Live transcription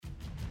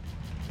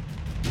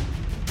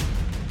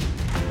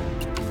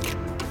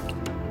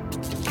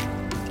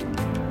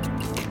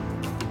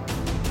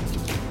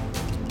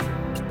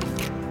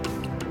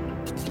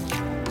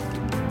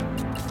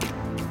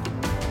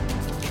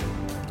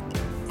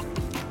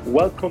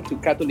Welcome to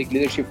Catholic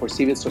Leadership for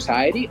Civil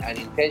Society, an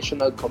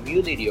intentional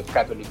community of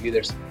Catholic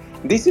leaders.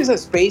 This is a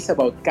space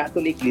about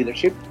Catholic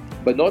leadership,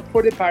 but not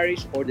for the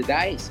parish or the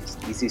diocese.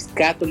 This is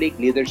Catholic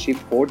leadership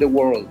for the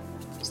world.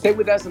 Stay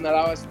with us and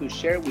allow us to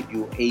share with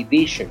you a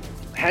vision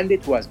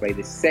handed to us by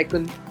the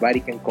Second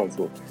Vatican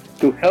Council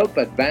to help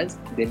advance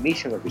the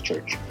mission of the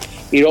Church.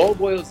 It all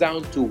boils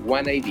down to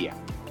one idea: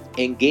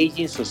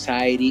 engaging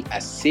society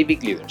as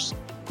civic leaders.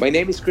 My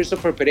name is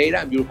Christopher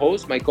Pereira. I'm your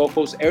host. My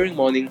co-host, Erin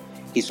Moning,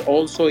 is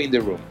also in the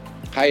room.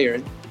 Hi,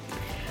 Erin.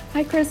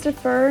 Hi,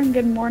 Christopher.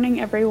 Good morning,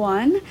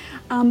 everyone.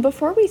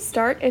 Before we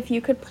start, if you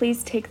could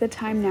please take the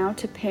time now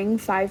to ping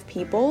 5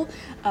 people,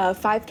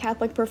 5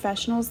 Catholic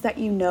professionals that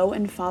you know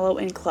and follow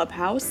in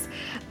Clubhouse.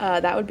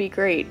 That would be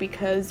great,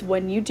 because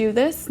when you do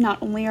this,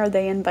 not only are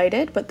they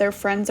invited, but their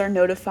friends are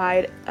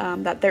notified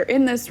that they're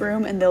in this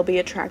room, and they'll be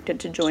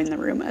attracted to join the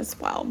room as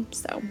well.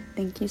 So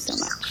thank you so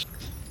much.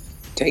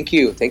 Thank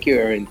you,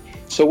 Erin.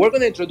 So we're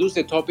going to introduce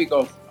the topic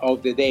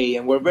of the day,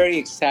 and we're very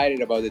excited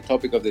about the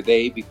topic of the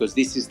day because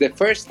this is the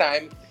first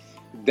time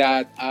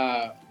that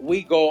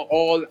we go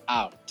all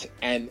out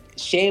and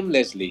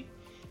shamelessly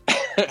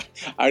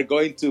are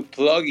going to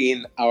plug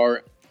in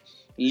our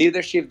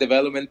leadership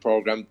development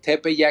program,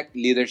 Tepeyac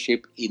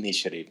Leadership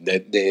Initiative.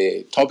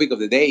 The topic of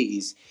the day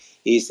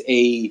is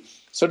a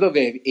sort of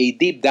a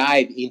deep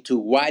dive into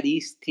what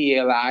is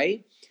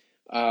TLI,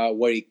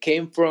 where it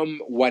came from,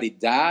 what it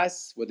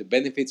does, what the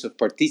benefits of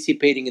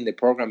participating in the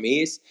program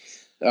is,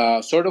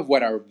 sort of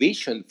what our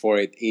vision for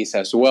it is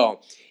as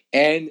well.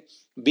 And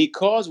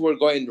because we're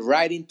going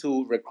right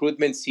into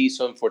recruitment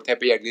season for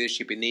Tepeyac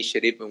Leadership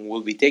Initiative, and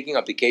we'll be taking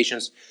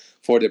applications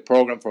for the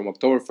program from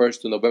October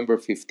 1st to November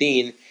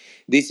 15,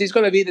 this is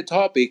going to be the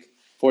topic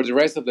for the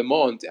rest of the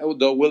month,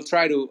 although we'll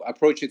try to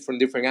approach it from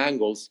different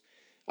angles.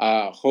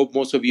 Hope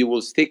most of you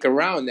will stick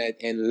around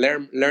and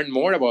learn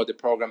more about the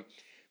program,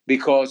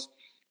 because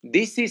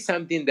this is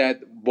something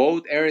that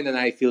both Erin and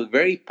I feel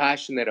very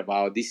passionate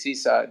about. This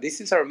is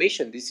our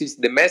mission. This is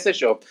the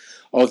message of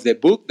the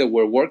book that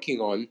we're working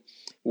on,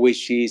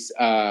 which is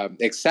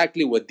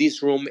exactly what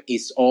this room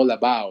is all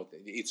about.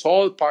 It's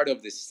all part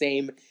of the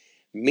same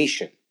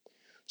mission.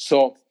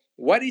 So,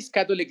 what is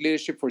Catholic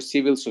Leadership for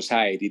Civil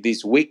Society?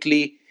 This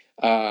weekly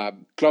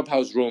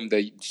clubhouse room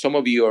that some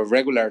of you are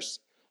regulars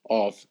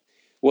of.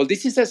 Well,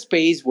 this is a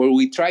space where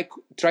we try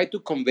to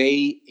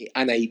convey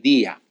an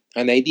idea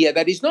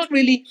that is not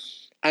really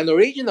an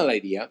original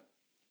idea,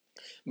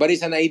 but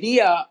it's an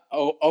idea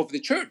of the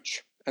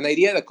Church, an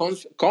idea that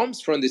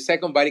comes from the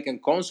Second Vatican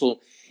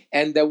Council,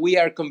 and that we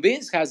are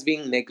convinced has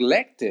been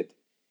neglected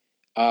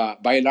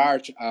by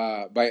large,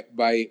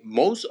 by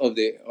most of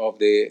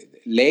the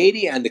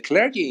laity and the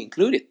clergy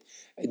included.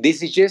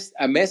 This is just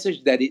a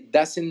message that it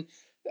doesn't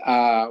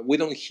we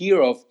don't hear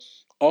of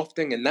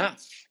often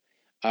enough,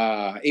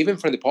 even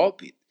from the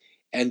pulpit.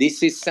 And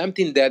this is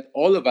something that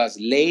all of us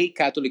lay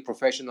Catholic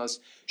professionals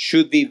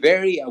should be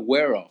very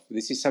aware of.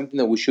 This is something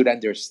that we should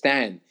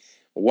understand,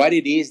 what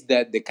it is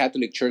that the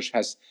Catholic Church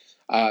has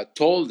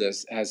told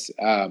us, has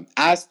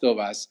asked of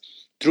us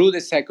through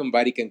the Second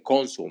Vatican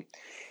Council.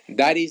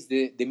 That is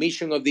the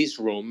mission of this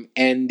room.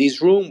 And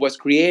this room was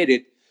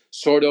created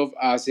sort of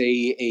as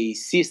a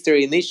sister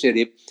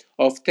initiative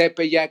of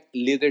Tepeyac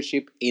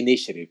Leadership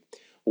Initiative.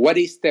 What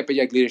is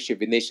Tepeyac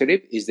Leadership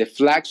Initiative? Is the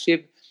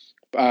flagship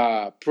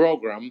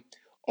program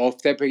of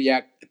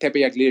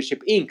Tepeyac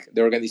Leadership Inc.,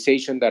 the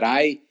organization that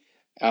I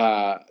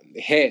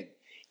head.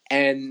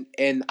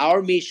 And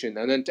our mission,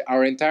 and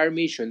our entire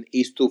mission,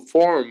 is to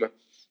form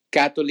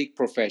Catholic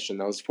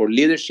professionals for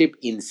leadership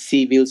in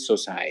civil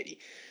society.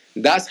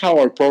 That's how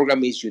our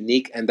program is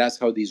unique, and that's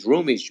how this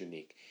room is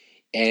unique.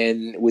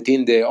 And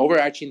within the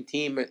overarching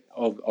theme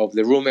of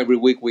the room, every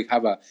week we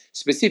have a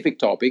specific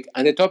topic.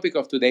 And the topic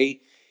of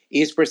today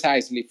is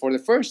precisely, for the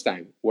first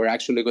time, we're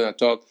actually going to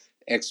talk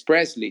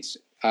expressly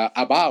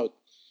about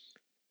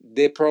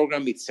the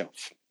program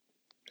itself.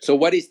 So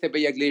what is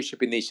Tepeyac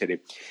Leadership Initiative?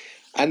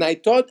 And I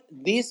thought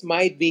this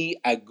might be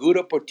a good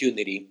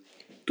opportunity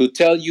to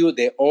tell you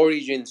the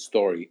origin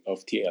story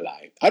of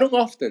TLI. I don't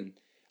often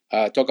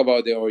talk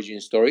about the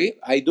origin story.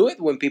 I do it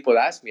when people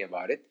ask me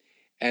about it.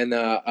 And,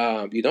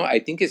 I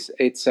think it's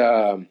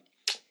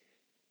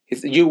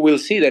you will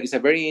see that it's a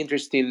very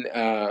interesting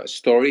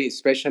story,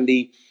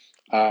 especially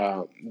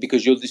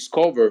because you'll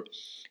discover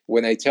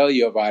when I tell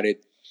you about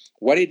it,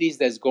 what it is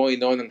that's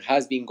going on and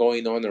has been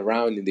going on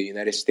around in the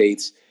United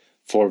States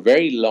for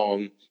very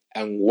long,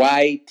 and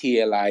why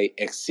TLI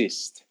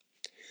exists.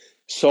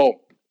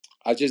 So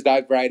I'll just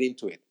dive right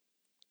into it.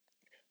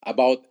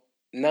 About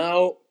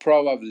now,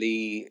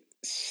 probably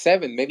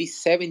 7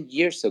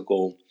 years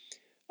ago,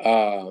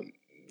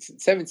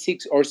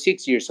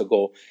 6 years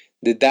ago,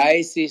 the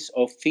Diocese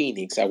of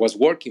Phoenix, I was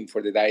working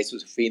for the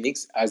Diocese of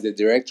Phoenix as the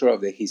director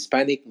of the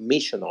Hispanic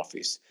Mission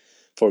Office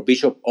for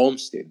Bishop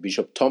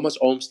Thomas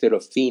Olmsted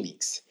of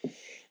Phoenix.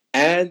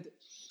 And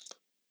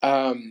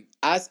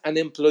as an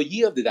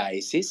employee of the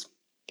diocese,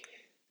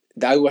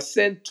 I was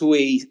sent to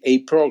a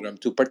program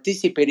to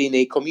participate in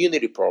a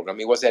community program.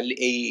 It was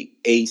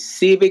a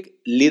civic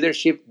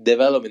leadership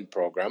development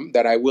program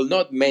that I will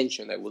not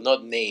mention, I will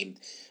not name.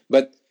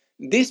 But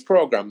this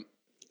program,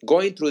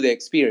 going through the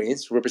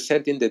experience,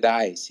 representing the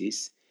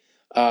diocese,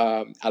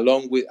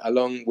 along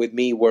with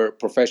me were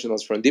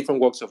professionals from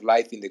different walks of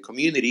life in the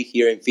community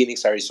here in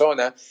Phoenix,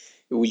 Arizona.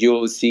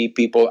 You'll see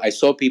people. I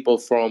saw people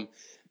from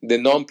the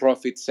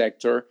nonprofit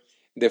sector,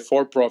 the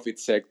for-profit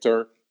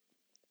sector,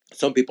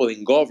 some people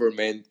in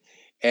government,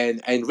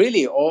 and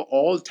really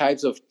all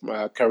types of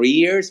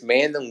careers,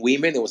 men and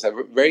women. It was a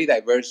very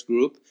diverse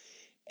group,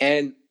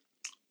 and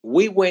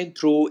we went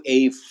through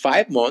a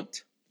 5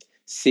 month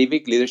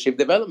civic leadership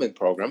development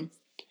program,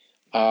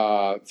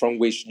 from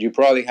which you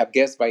probably have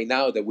guessed by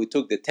now that we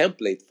borrowed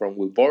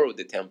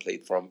the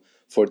template from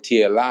for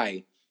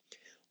TLI.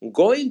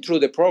 Going through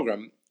the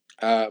program,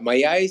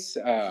 my eyes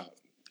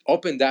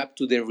opened up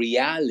to the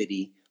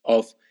reality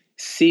of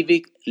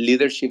civic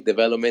leadership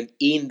development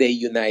in the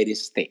United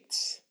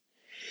States.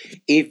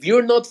 If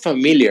you're not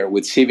familiar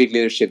with civic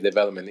leadership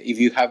development, if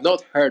you have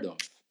not heard of,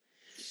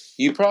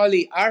 you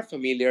probably are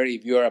familiar.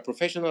 If you're a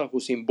professional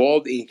who's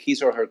involved in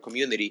his or her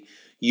community,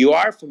 you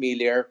are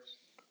familiar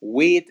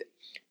with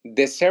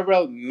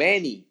the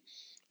many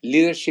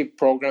leadership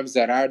programs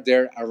that are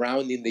there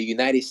around in the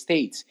United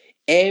States.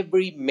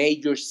 Every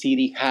major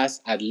city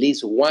has at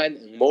least one,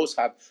 and most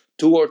have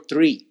two or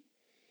three.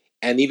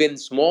 And even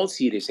small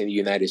cities in the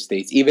United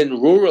States, even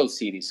rural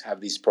cities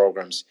have these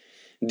programs.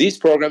 These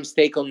programs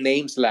take on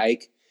names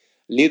like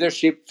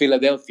Leadership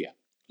Philadelphia,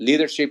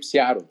 Leadership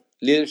Seattle,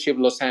 Leadership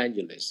Los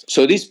Angeles.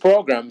 So these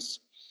programs,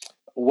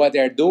 what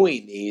they're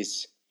doing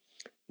is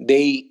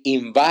they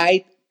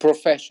invite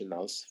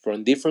professionals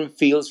from different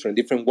fields, from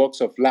different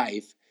walks of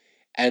life,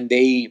 and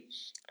they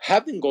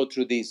have them go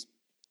through this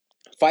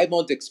 5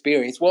 month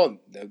experience. Well,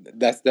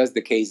 that's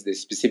the case, the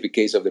specific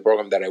case of the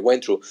program that I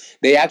went through.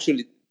 They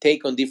actually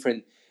take on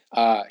different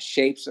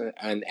shapes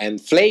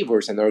and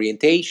flavors and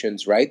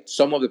orientations, right?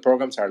 Some of the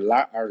programs are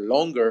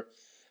longer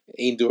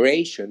in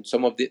duration.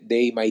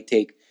 They might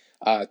take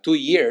 2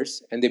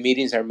 years, and the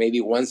meetings are maybe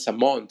once a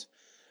month.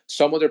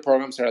 Some other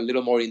programs are a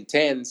little more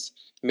intense,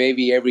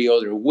 maybe every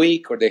other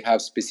week, or they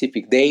have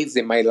specific dates.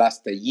 They might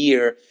last a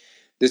year.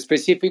 The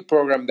specific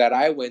program that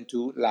I went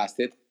to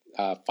lasted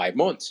 5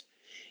 months.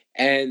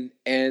 And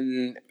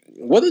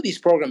what do these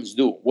programs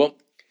do? Well,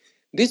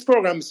 these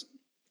programs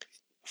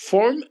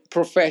form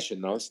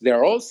professionals.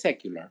 They're all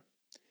secular,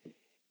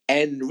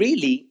 and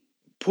really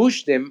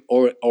push them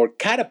or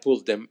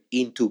catapult them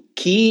into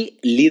key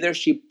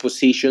leadership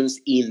positions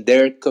in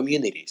their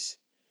communities.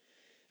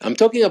 I'm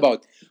talking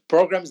about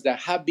programs that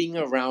have been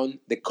around.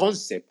 The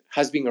concept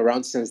has been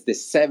around since the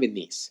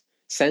 70s.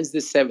 Since the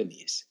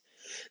 70s.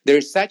 There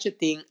is such a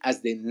thing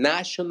as the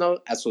National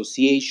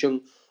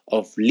Association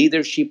of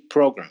Leadership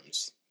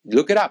Programs.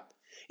 Look it up.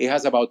 It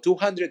has about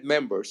 200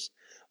 members.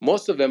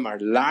 Most of them are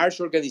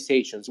large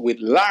organizations with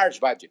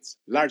large budgets.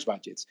 Large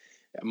budgets.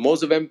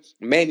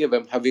 Many of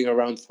them have been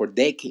around for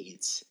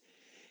decades.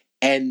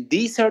 And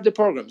these are the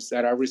programs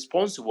that are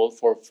responsible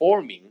for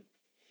forming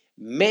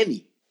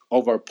many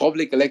of our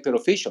public elected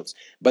officials,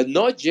 but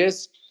not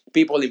just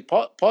people in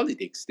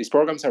politics. These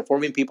programs are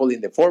forming people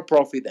in the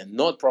for-profit and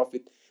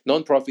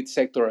non-profit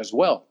sector as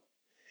well.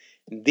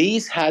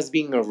 This has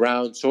been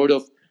around sort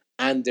of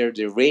under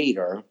the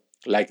radar,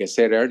 like I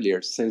said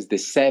earlier, since the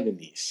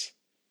 70s.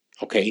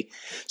 Okay,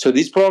 so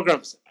these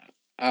programs,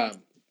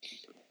 um,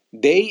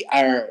 they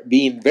are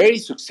being very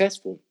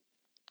successful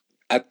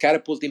at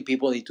catapulting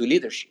people into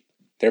leadership.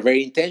 They're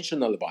very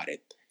intentional about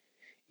it.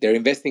 They're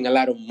investing a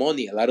lot of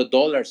money, a lot of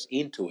dollars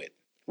into it,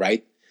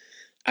 right?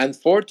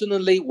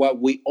 Unfortunately, what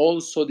we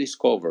also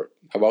discovered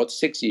about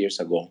 6 years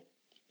ago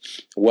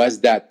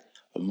was that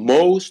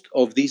most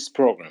of these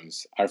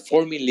programs are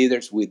forming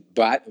leaders with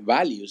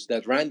values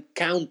that run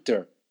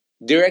counter,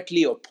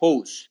 directly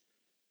opposed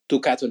to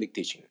Catholic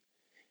teaching.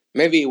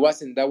 Maybe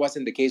that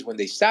wasn't the case when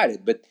they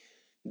started, but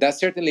that's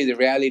certainly the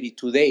reality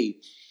today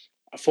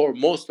for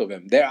most of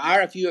them. There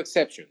are a few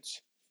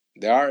exceptions.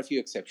 There are a few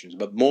exceptions,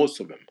 but most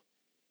of them.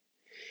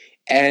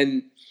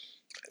 And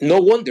no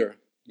wonder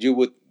you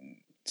would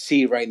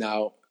see right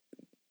now,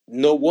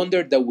 no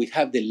wonder that we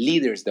have the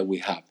leaders that we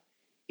have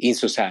in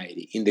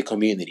society, in the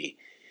community,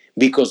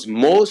 because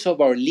most of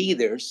our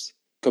leaders,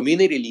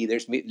 community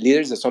leaders,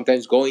 leaders that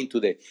sometimes go into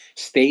the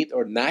state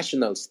or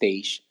national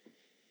stage,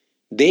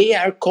 they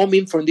are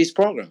coming from these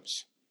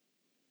programs.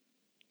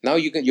 Now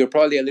you're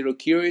probably a little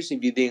curious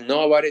if you didn't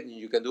know about it, and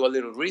you can do a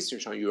little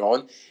research on your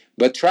own.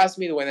 But trust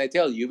me when I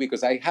tell you,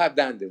 because I have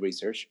done the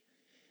research,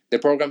 the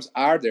programs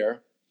are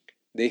there.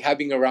 They have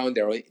been around.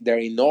 They're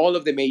in all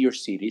of the major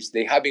cities.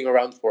 They have been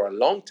around for a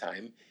long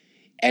time,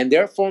 and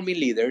they're forming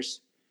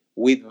leaders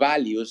with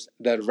values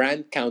that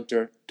ran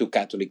counter to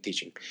Catholic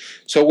teaching.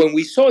 So when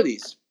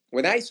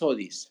I saw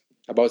this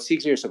about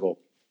 6 years ago,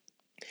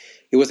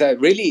 it was a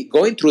really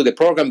going through the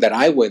program that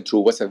I went through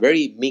was a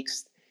very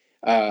mixed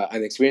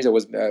an experience that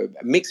was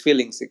mixed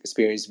feelings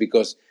experience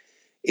because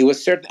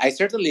I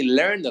certainly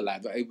learned a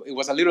lot. It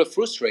was a little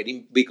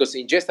frustrating because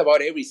in just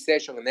about every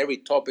session and every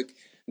topic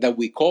that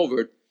we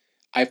covered,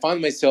 I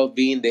found myself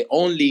being the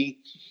only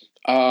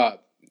uh,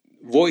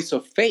 voice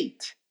of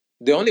faith,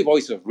 the only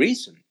voice of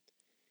reason,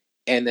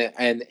 and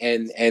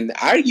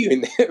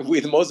arguing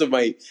with most of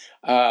my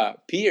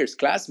peers,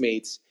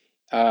 classmates,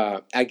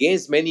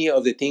 against many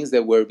of the things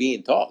that were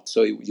being taught.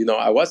 So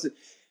I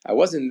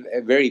wasn't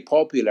very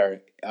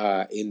popular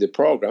in the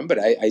program, but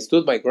I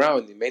stood my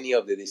ground in many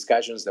of the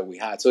discussions that we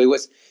had. So it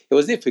was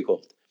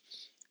difficult,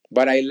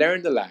 but I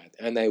learned a lot,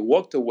 and I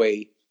walked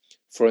away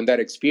from that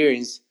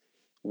experience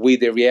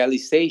with the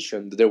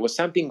realization that there was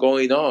something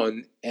going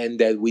on, and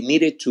that we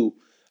needed to,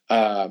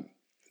 uh,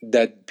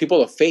 that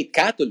people of faith,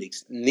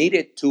 Catholics,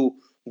 needed to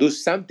do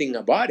something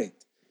about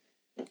it,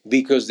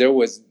 because there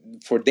was,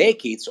 for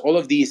decades, all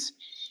of these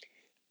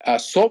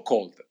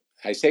so-called,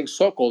 I say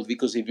so-called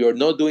because if you're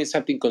not doing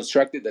something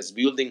constructive that's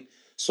building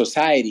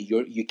society,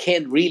 you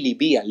can't really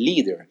be a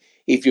leader.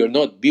 If you're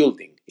not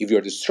building, if you're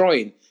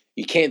destroying,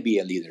 you can't be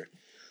a leader.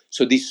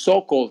 So these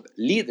so-called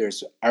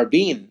leaders are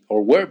being,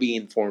 or were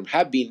being formed,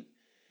 have been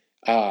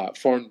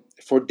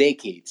for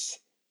decades,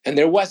 and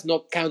there was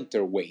no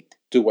counterweight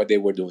to what they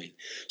were doing.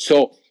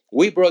 So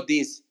we brought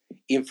this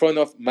in front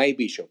of my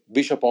bishop,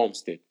 Bishop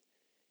Olmsted,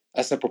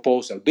 as a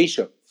proposal.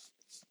 Bishop,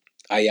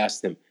 I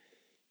asked him,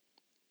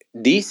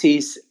 this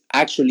is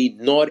actually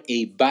not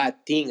a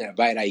bad thing, a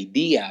bad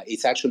idea.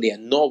 It's actually a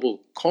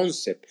noble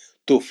concept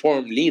to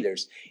form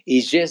leaders.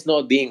 It's just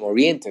not being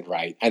oriented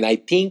right. And I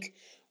think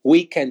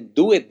we can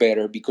do it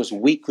better because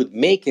we could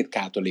make it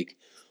Catholic.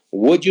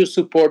 Would you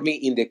support me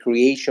in the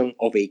creation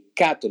of a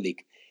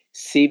Catholic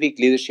civic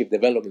leadership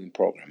development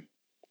program?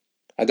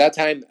 At that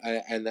time,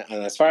 and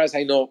as far as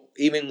I know,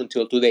 even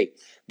until today,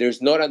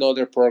 there's not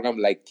another program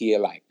like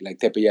TLI, like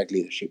Tepeyac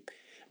Leadership.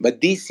 But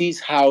this is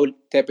how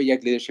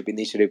Tepeyac Leadership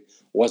Initiative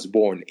was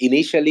born.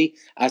 Initially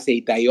as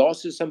a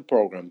diocesan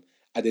program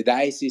at the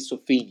Diocese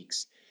of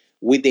Phoenix,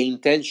 with the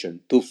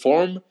intention to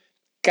form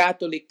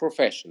Catholic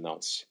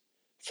professionals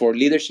for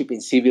leadership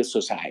in civil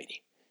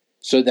society,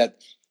 so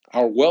that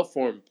our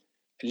well-formed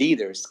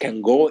leaders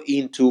can go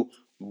into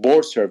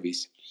board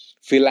service,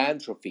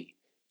 philanthropy,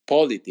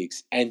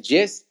 politics, and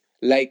just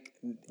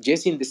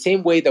in the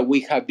same way that we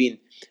have been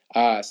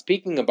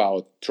speaking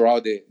about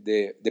throughout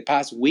the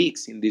past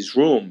weeks in this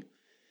room,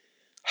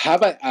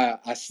 have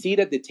a seat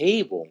at the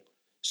table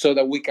so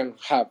that we can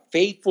have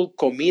faithful,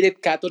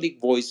 committed Catholic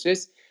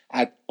voices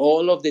at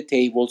all of the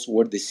tables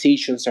where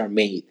decisions are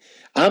made.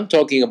 I'm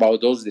talking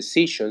about those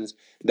decisions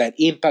that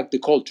impact the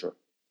culture,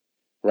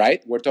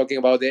 right? We're talking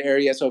about the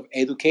areas of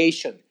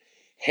education,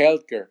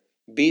 healthcare,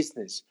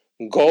 business,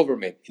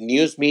 government,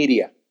 news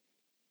media,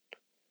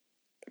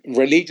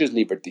 religious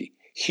liberty,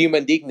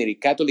 human dignity,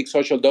 Catholic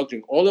social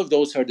doctrine. All of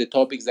those are the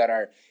topics that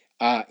are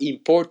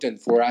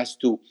important for us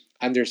to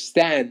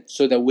understand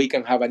so that we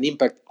can have an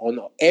impact on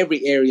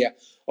every area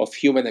of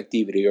human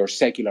activity or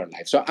secular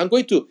life. So I'm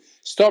going to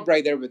stop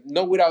right there, but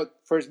not without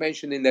first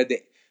mentioning that the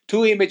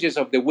two images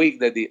of the week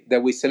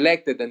that we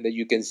selected and that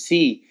you can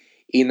see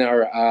in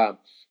our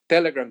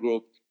Telegram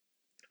group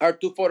are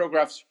two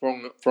photographs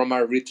from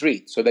our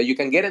retreat, so that you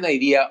can get an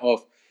idea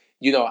of,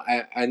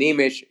 an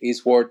image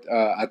is worth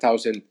a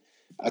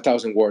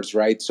thousand words,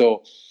 right?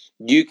 So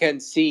you can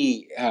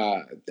see,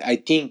 I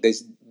think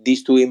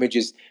these two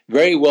images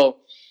very well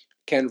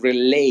can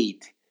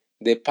relate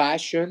the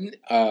passion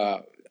of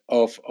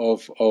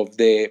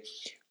the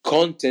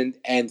content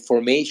and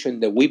formation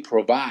that we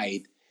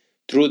provide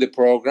through the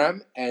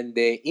program, and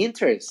the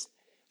interest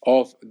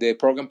of the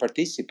program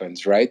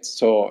participants, right?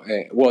 So,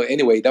 well,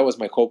 anyway, that was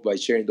my hope by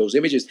sharing those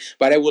images.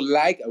 But I would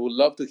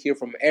love to hear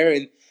from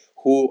Erin,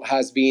 who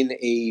has been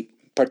a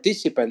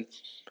participant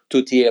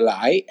to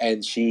TLI,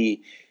 and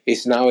she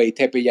is now a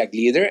Tepeyac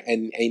leader.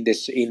 And in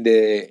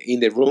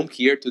the room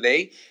here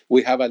today,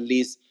 we have at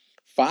least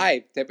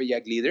five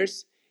Tepeyac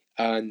leaders.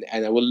 And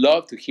I would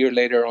love to hear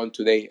later on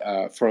today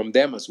from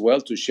them as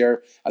well, to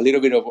share a little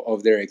bit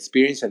of their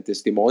experience and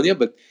testimonial.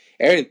 But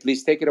Erin,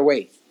 please take it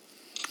away.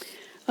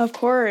 Of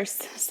course.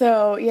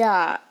 So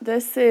yeah,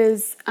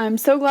 I'm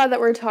so glad that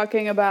we're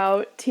talking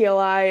about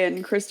TLI,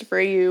 and Christopher,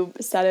 you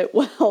said it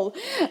well.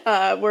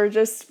 We're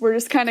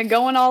just kind of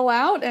going all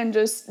out, and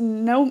just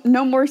no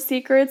more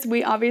secrets.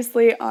 We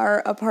obviously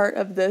are a part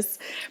of this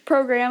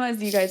program.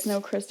 As you guys know,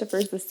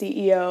 Christopher's the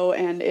CEO,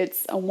 and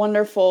it's a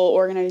wonderful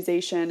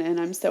organization, and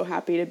I'm so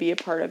happy to be a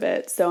part of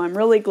it. So I'm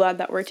really glad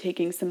that we're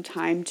taking some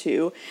time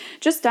to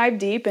just dive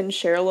deep and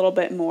share a little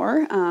bit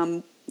more.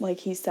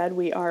 Like he said,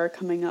 we are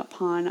coming up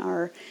on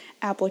our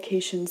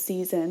application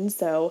season,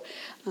 so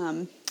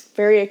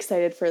very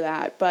excited for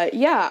that. But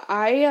yeah,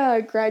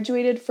 I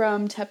graduated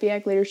from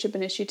Tepeyac Leadership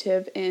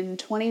Initiative in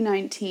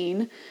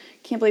 2019.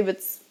 Can't believe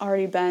it's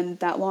already been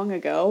that long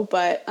ago,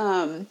 but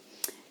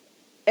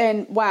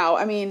and wow,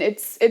 I mean,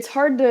 it's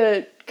hard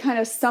to kind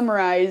of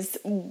summarize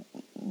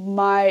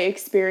my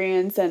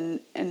experience and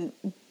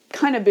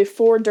kind of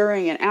before,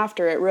 during, and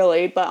after it,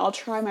 really, but I'll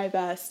try my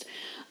best.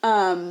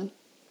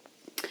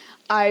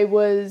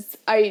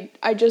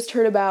 I just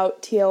heard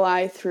about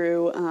TLI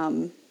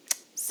through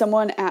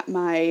someone at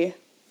my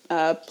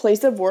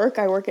place of work.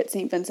 I work at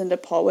St. Vincent de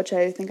Paul, which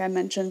I think I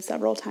mentioned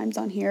several times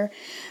on here.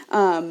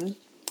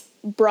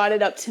 Brought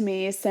it up to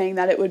me saying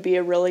that it would be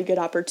a really good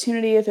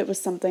opportunity if it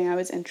was something I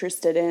was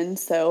interested in.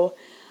 So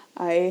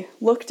I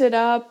looked it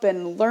up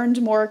and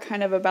learned more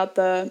kind of about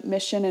the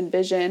mission and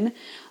vision,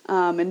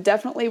 and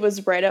definitely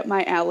was right up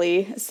my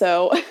alley.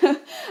 So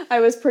I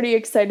was pretty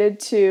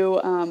excited to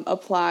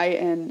apply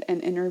and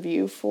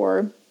interview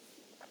for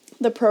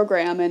the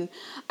program. And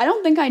I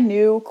don't think I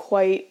knew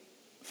fully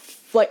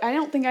what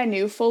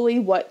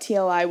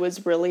TLI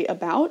was really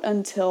about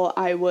until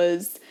I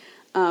was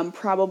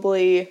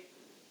probably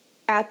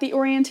at the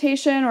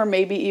orientation, or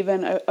maybe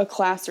even a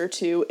class or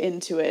two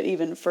into it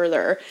even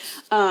further.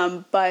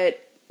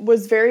 But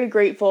was very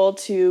grateful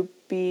to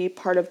be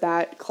part of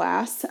that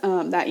class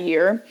that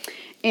year.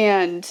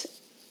 And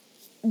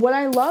what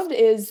I loved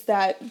is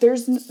that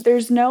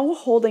there's no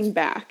holding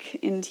back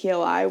in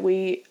TLI.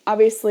 We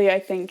obviously, I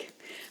think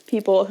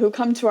people who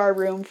come to our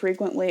room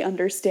frequently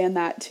understand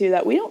that too,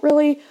 that we don't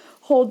really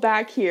hold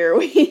back here.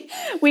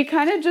 We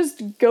kind of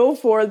just go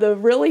for the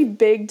really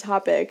big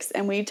topics,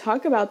 and we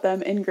talk about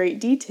them in great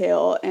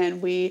detail,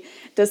 and we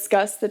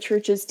discuss the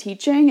church's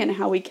teaching and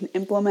how we can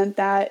implement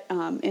that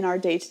in our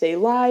day-to-day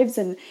lives,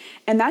 and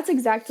that's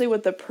exactly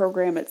what the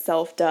program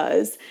itself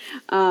does.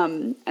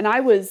 And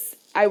I was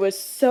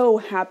so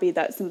happy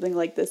that something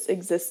like this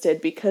existed,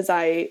 because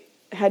I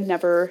had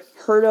never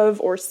heard of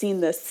or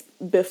seen this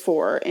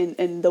before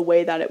in the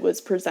way that it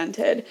was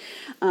presented.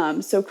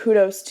 So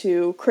kudos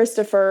to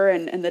Christopher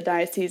and the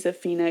Diocese of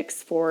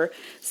Phoenix for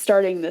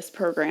starting this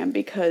program,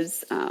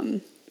 because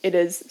it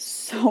is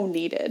so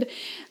needed.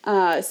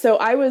 So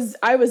I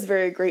was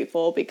very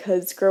grateful,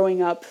 because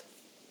growing up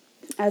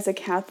as a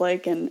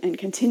Catholic and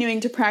continuing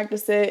to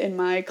practice it in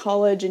my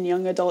college and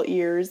young adult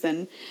years,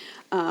 and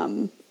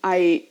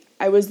I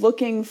was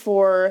looking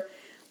for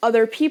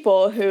other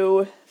people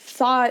who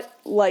thought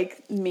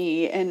like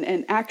me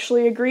and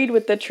actually agreed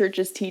with the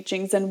church's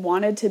teachings and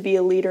wanted to be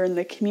a leader in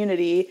the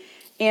community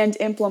and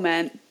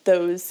implement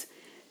those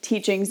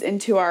teachings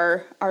into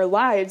our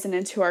lives and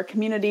into our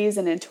communities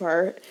and into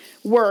our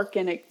work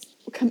and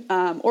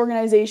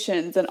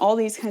organizations and all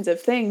these kinds of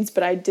things.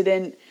 But I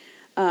didn't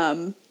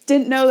know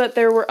that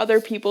there were other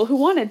people who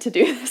wanted to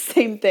do the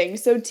same thing.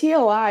 So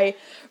TLI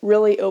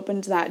really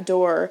opened that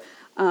door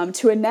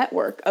to a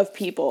network of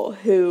people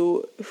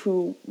who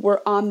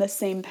were on the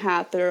same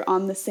path, that are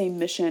on the same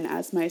mission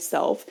as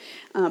myself,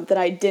 that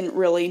I didn't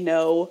really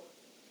know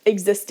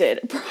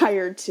existed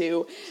prior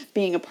to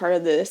being a part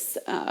of this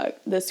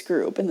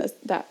group and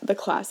the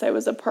class I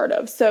was a part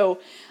of. So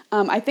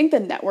I think the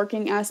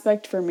networking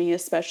aspect for me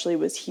especially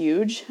was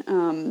huge.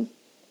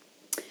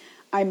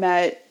 I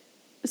met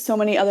so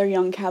many other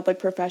young Catholic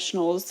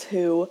professionals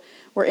who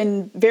were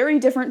in very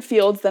different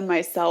fields than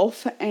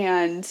myself,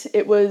 and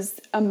it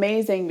was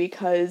amazing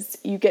because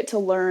you get to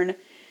learn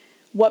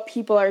what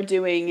people are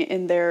doing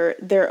in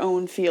their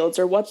own fields,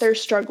 or what they're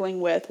struggling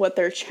with, what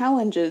their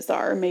challenges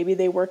are. Maybe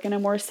they work in a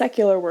more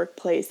secular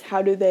workplace.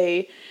 How do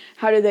they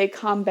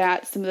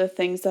combat some of the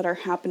things that are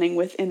happening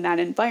within that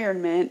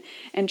environment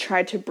and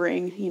try to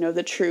bring,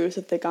 the truth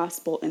of the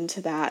gospel into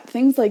that,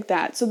 things like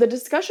that. So the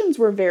discussions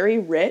were very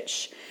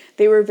rich.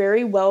 They were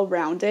very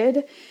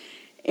well-rounded,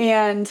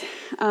 and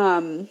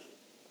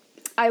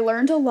I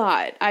learned a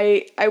lot.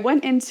 I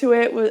went into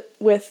it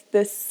with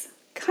this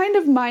kind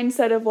of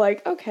mindset of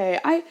like, okay,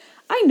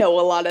 I know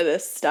a lot of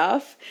this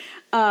stuff,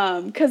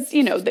 because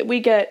that we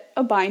get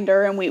a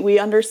binder and we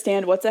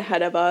understand what's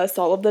ahead of us.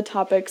 All of the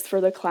topics for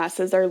the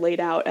classes are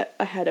laid out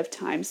ahead of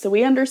time, so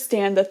we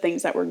understand the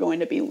things that we're going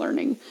to be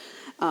learning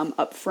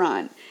up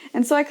front.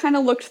 And so I kind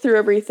of looked through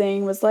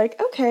everything, was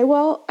like, okay,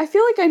 well, I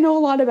feel like I know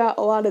a lot about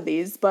a lot of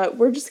these, but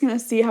we're just going to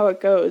see how it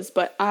goes.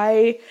 But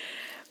I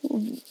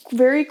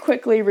very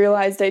quickly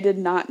realized I did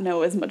not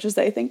know as much as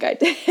I think I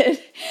did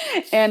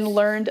and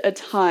learned a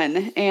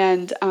ton.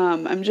 And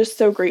I'm just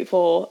so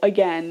grateful,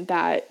 again,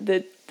 that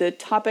the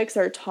topics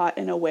are taught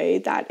in a way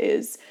that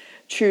is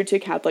true to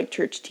Catholic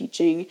Church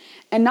teaching.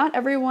 And not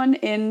everyone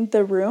in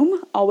the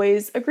room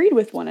always agreed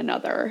with one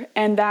another.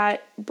 And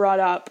that brought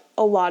up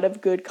a lot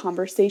of good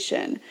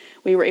conversation.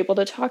 We were able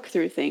to talk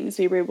through things.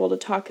 We were able to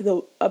talk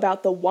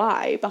about the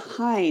why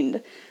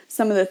behind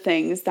some of the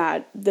things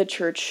that the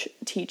church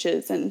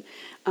teaches and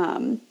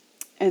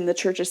the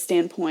church's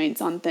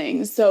standpoints on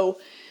things. So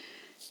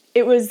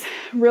it was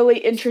really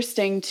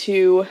interesting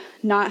to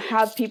not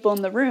have people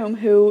in the room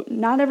who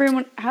not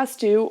everyone has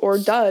to or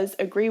does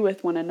agree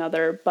with one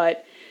another,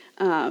 but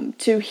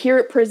to hear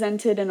it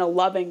presented in a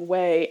loving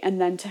way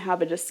and then to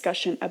have a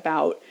discussion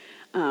about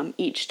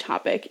each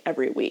topic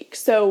every week.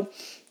 So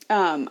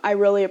I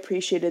really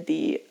appreciated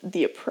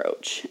the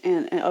approach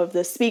and of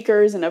the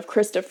speakers and of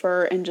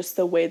Christopher, and just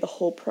the way the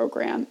whole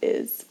program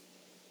is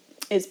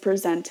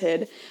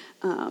presented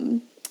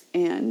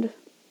and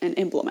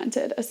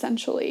implemented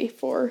essentially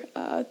for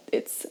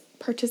its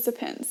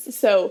participants.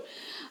 So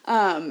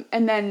and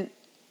then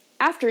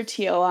after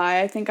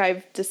TLI, I think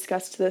I've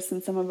discussed this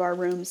in some of our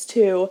rooms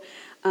too.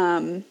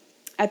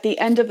 At the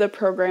end of the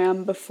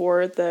program,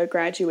 before the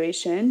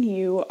graduation,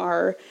 you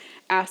are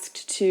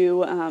asked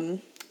to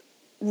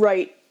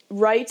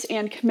write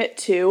and commit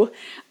to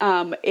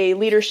a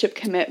leadership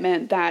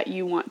commitment that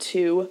you want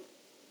to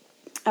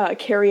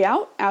carry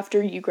out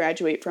after you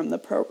graduate from the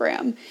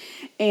program.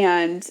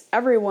 And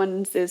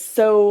everyone's is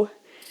so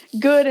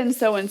good and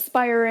so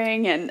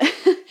inspiring. And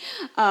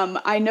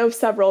I know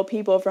several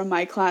people from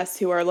my class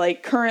who are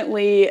like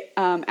currently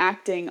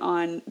acting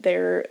on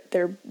their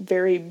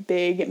very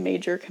big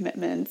major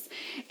commitments.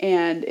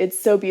 And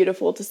it's so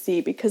beautiful to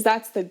see, because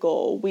that's the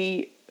goal.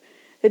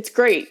 It's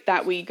great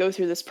that we go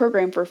through this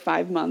program for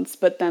 5 months,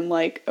 but then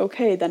like,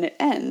 okay, then it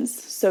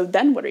ends. So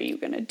then what are you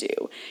going to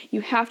do?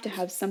 You have to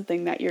have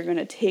something that you're going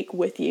to take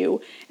with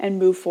you and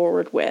move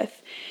forward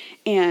with.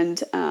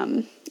 And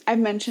I've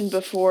mentioned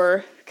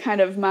before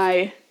kind of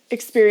my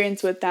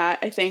experience with that.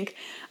 I think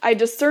I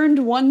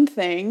discerned one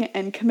thing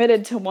and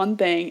committed to one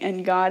thing,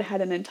 and God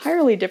had an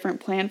entirely different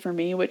plan for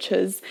me, which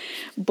has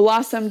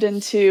blossomed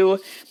into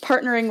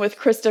partnering with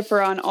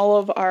Christopher on all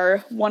of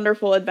our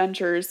wonderful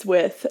adventures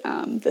with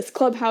this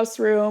clubhouse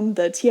room,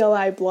 the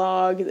TLI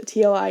blog, the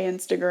TLI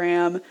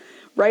Instagram,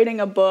 writing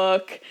a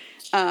book.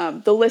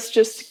 The list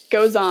just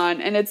goes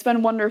on, and it's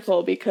been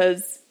wonderful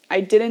because I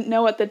didn't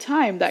know at the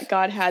time that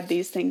God had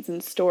these things in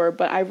store,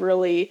 but I've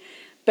really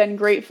been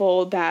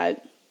grateful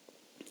that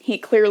He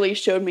clearly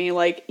showed me,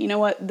 like, you know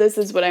what, this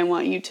is what I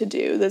want you to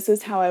do. This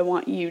is how I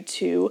want you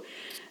to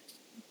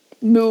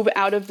move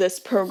out of this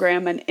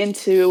program and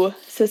into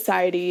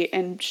society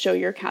and show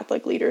your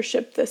Catholic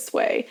leadership this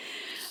way.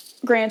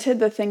 Granted,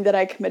 the thing that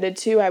I committed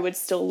to, I would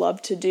still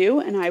love to do,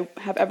 and I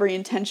have every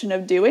intention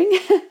of doing.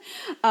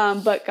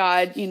 But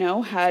God,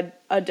 had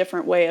a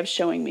different way of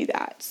showing me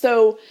that.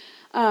 So,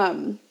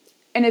 and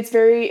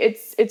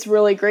it's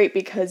really great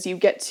because you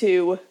get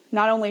to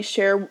not only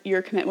share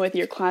your commitment with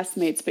your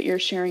classmates, but you're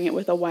sharing it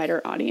with a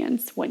wider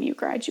audience when you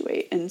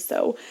graduate. And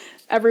so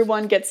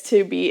everyone gets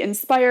to be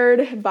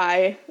inspired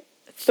by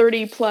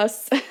 30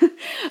 plus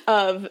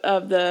of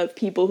the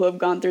people who have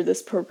gone through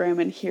this program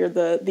and hear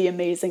the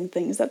amazing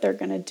things that they're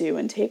going to do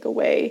and take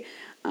away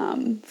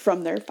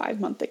from their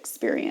 5-month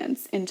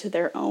experience into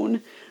their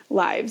own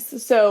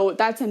lives. So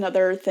that's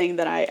another thing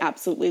that I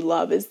absolutely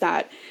love, is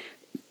that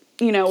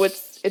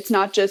it's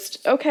not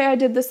just, okay, I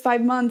did this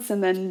 5 months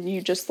and then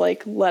you just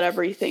like let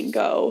everything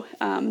go.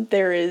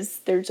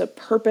 There's a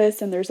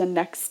purpose and there's a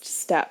next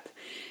step,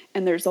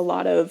 and there's a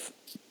lot of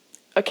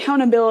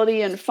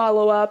accountability and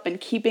follow up and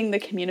keeping the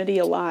community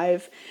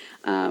alive.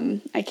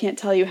 I can't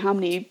tell you how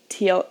many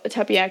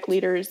Tepeyac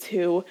leaders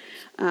who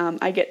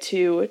I get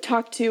to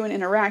talk to and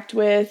interact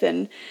with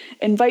and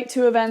invite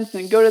to events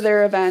and go to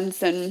their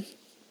events. And,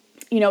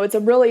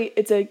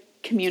 it's a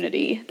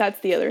community.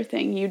 That's the other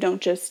thing. You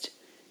don't just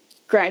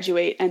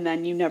graduate and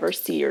then you never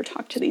see or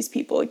talk to these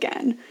people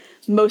again.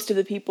 Most of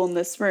the people in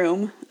this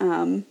room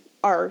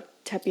are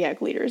Tepeyac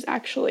leaders,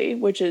 actually,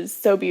 which is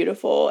so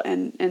beautiful,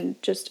 and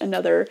just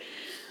another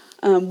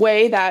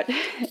way that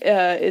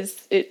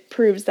it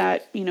proves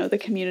that the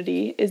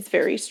community is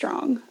very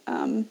strong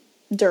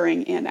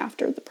during and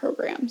after the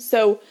program.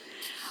 So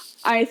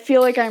I feel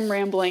like I'm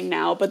rambling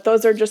now, but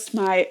those are just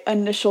my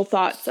initial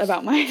thoughts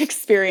about my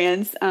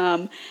experience.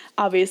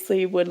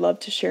 Obviously, would love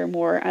to share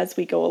more as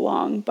we go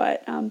along,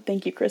 but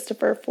thank you,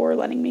 Christopher, for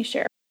letting me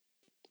share.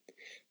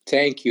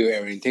 Thank you,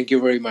 Erin. Thank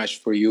you very much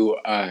for you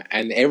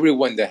and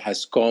everyone that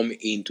has come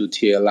into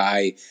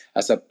TLI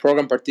as a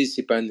program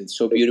participant. It's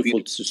so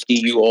beautiful to see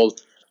you all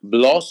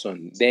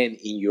blossom then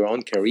in your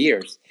own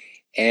careers,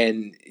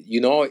 and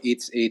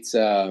it's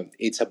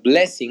a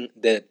blessing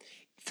that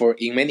for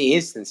in many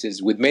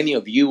instances with many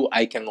of you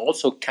I can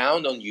also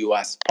count on you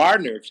as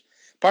partners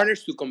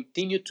to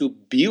continue to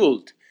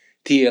build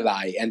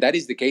TLI, and that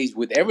is the case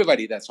with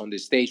everybody that's on the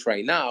stage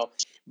right now.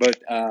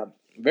 But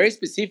very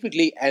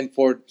specifically, and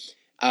for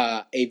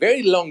a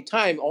very long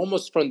time,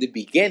 almost from the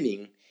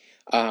beginning,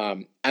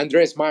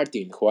 Andres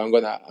Martin, who I'm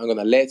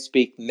gonna let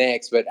speak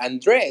next. But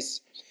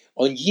Andres,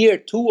 on year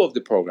 2 of the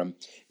program,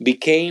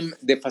 became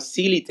the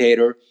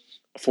facilitator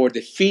for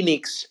the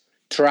Phoenix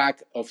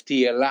track of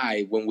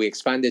TLI when we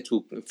expanded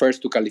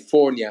first to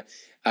California.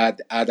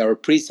 At our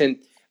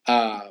present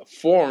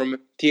form,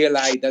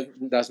 TLI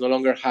does no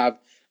longer have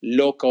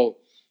local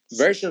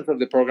versions of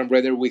the program.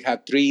 Rather, we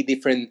have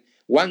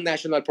one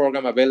national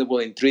program available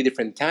in 3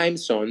 different time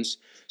zones.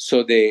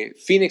 So the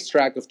Phoenix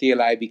track of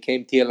TLI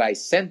became TLI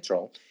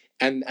Central,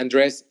 and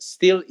Andres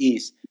still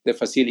is the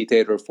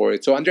facilitator for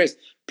it. So Andres,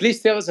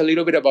 please tell us a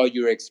little bit about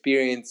your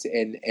experience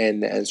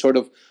and sort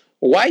of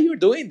why you're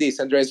doing this,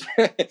 Andres.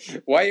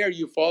 Why are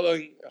you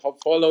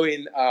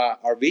following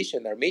our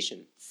vision, our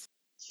mission?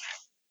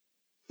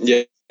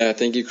 Yeah,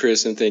 thank you,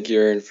 Chris, and thank you,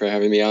 Erin, for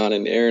having me on.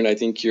 And Erin, I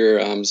think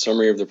your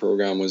summary of the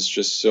program was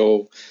just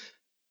so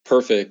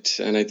perfect,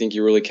 and I think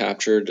you really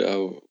captured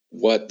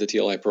what the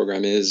TLI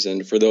program is.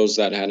 And for those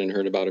that hadn't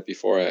heard about it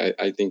before,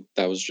 I think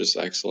that was just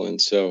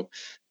excellent. So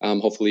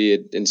hopefully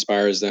it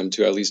inspires them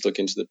to at least look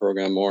into the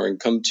program more and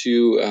come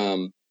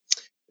to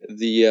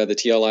the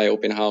TLI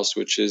open house,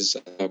 which is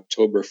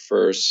October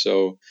 1st.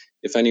 So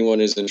if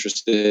anyone is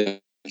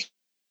interested,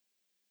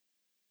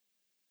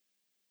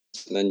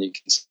 then you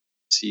can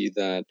see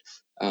that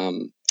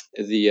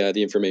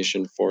the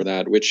information for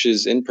that, which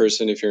is in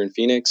person if you're in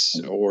Phoenix,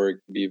 or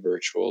be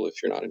virtual if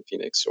you're not in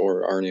Phoenix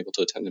or aren't able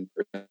to attend in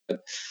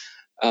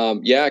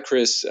person. Yeah,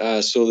 Chris.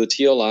 So the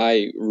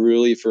TLI,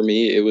 really, for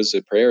me, it was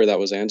a prayer that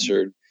was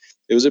answered.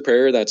 It was a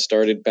prayer that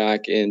started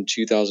back in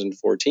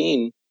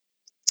 2014,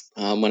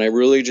 when I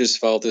really just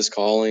felt this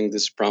calling,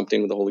 this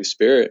prompting of the Holy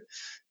Spirit,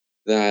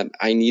 that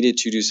I needed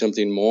to do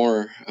something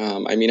more.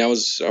 I mean, I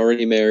was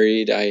already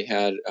married. I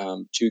had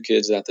 2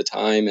 kids at the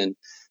time, and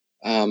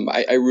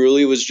I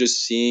really was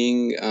just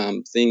seeing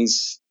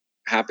things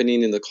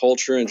happening in the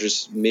culture and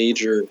just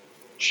major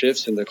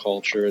shifts in the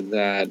culture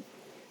that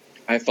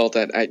I felt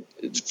that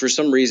for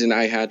some reason,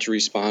 I had to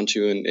respond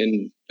to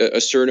in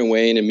a certain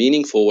way, in a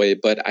meaningful way,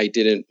 but I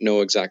didn't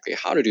know exactly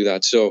how to do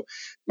that. So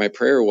my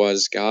prayer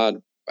was,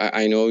 God,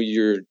 I know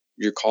you're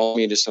calling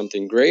me to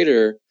something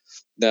greater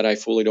that I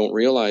fully don't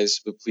realize,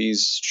 but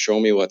please show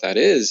me what that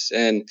is.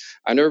 And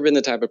I've never been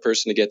the type of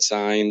person to get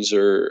signs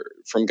or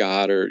from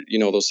God, or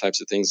those types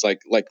of things,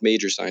 like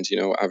major signs.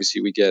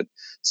 Obviously we get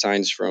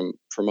signs from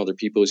other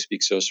people who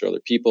speak to us, or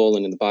other people,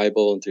 and in the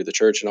Bible and through the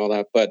church and all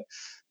that, but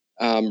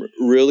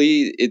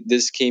really,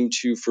 this came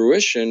to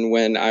fruition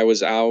when I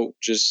was out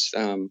just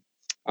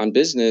on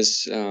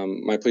business.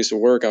 My place of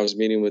work, I was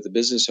meeting with a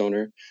business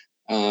owner,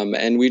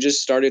 and we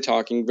just started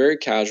talking very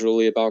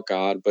casually about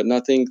God, but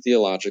nothing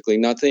theologically,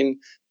 nothing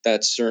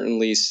that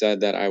certainly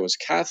said that I was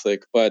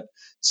Catholic, but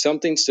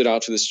something stood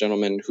out to this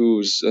gentleman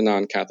who's a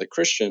non-Catholic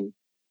Christian.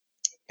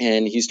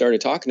 And he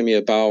started talking to me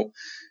about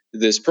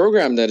this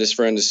program that his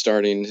friend is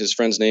starting. His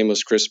friend's name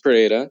was Chris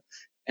Pereira.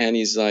 And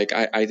he's like,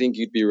 I think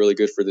you'd be really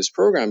good for this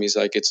program. He's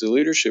like, it's a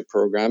leadership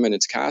program, and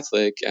it's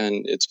Catholic,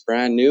 and it's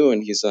brand new.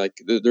 And he's like,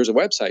 there's a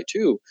website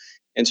too.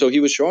 And so he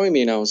was showing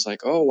me, and I was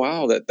like, oh,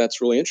 wow,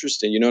 that's really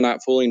interesting.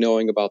 Not fully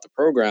knowing about the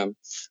program,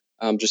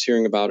 just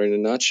hearing about it in a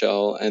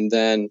nutshell. And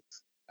then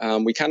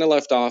we kind of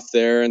left off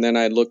there. And then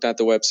I looked at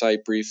the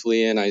website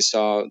briefly, and I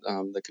saw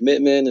the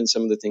commitment and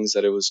some of the things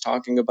that it was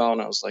talking about.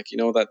 And I was like,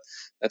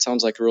 that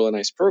sounds like a really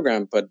nice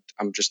program, but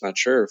I'm just not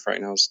sure if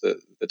right now is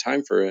the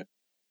time for it.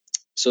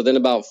 So then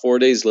about 4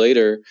 days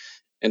later,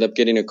 end up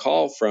getting a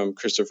call from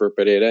Christopher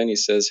Pereira, and he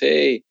says,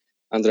 hey,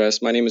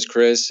 Andres, my name is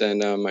Chris, and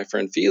my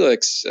friend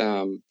Felix,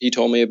 he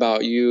told me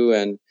about you,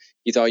 and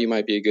he thought you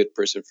might be a good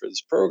person for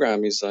this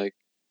program. He's like,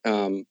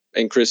 and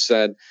Chris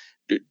said,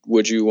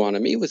 would you want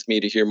to meet with me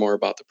to hear more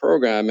about the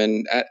program?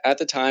 And at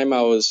the time,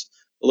 I was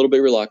a little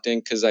bit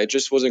reluctant because I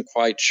just wasn't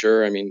quite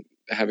sure. I mean,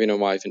 having a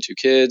wife and 2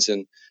 kids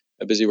and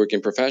a busy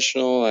working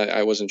professional,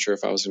 I wasn't sure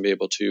if I was going to be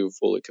able to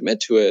fully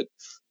commit to it.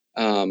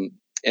 Um,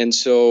 and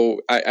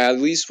so I at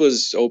least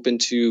was open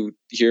to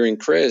hearing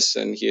Chris,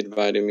 and he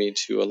invited me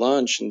to a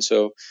lunch. And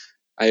so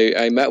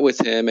I met with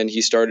him, and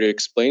he started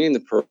explaining the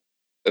program.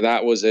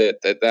 That was it.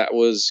 That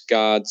was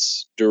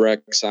God's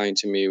direct sign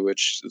to me,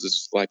 which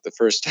is like the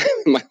first time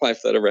in my life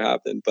that ever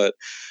happened. But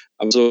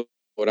I'm so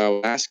what I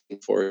was asking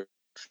for,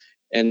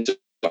 and so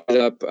I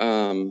ended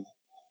up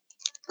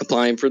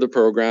applying for the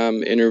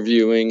program,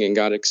 interviewing, and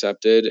got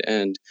accepted.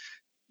 And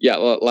yeah,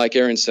 like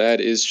Aaron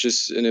said, is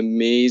just an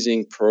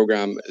amazing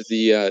program.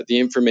 The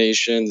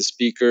information, the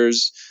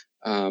speakers,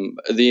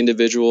 the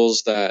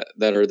individuals that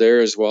are there,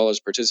 as well as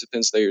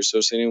participants that you're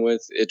associating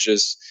with, it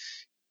just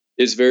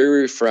is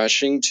very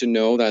refreshing to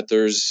know that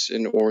there's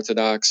an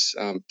Orthodox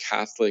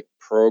Catholic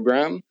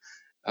program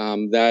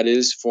that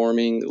is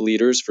forming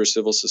leaders for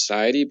civil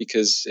society.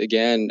 Because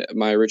again,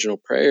 my original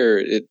prayer,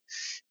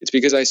 it's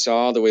because I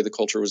saw the way the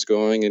culture was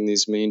going and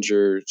these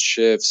major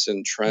shifts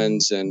and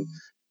trends, and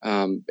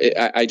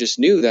I just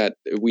knew that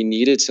we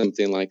needed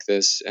something like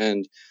this.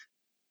 And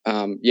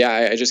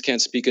yeah, I just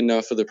can't speak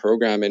enough of the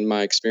program and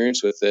my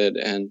experience with it,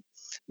 and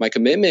my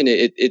commitment.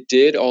 It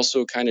did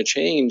also kind of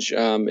change.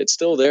 It's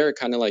still there,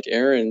 kind of like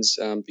Aaron's,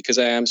 because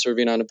I am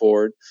serving on a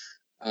board.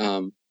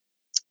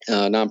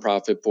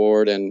 Nonprofit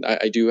board, and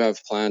I do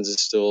have plans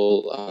to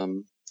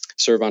still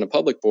serve on a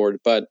public board.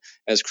 But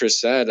as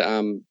Chris said,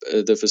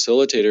 the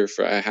facilitator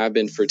I have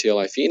been for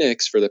TLI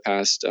Phoenix for the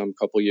past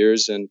couple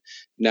years, and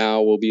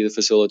now will be the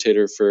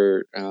facilitator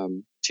for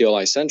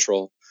TLI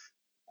Central.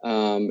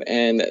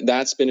 And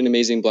that's been an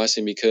amazing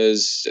blessing,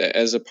 because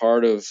as a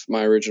part of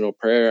my original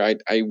prayer,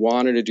 I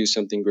wanted to do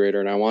something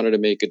greater, and I wanted to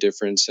make a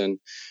difference and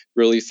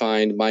really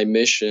find my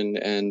mission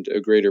and a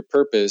greater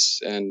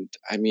purpose. And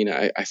I mean,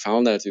 I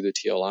found that through the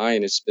TLI,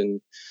 and it's been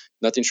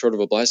nothing short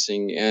of a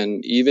blessing.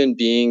 And even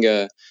being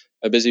a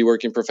busy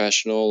working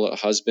professional, a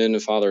husband, a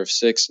father of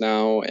 6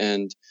 now,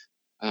 and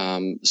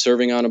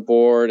serving on a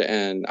board,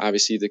 and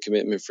obviously the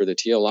commitment for the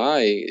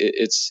TLI,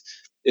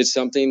 it's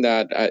something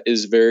that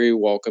is very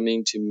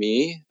welcoming to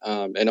me.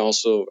 And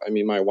also, I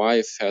mean, my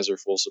wife has her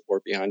full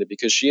support behind it,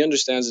 because she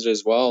understands it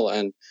as well.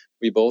 And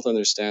we both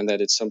understand that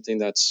it's something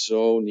that's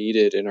so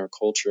needed in our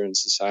culture and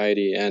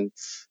society. And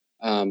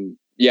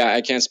yeah,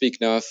 I can't speak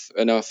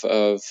enough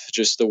of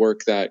just the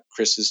work that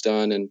Chris has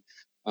done, and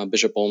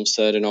Bishop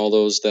Olmsted, and all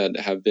those that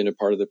have been a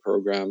part of the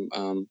program.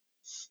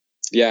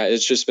 Yeah,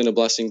 it's just been a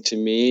blessing to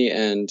me.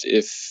 And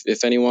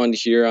if anyone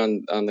here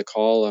on the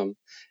call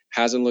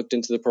hasn't looked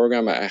into the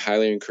program, I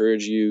highly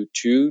encourage you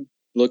to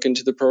look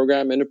into the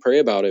program and to pray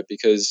about it,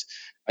 because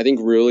I think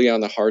really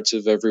on the hearts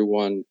of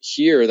everyone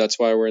here, that's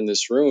why we're in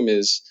this room,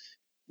 is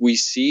we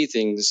see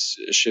things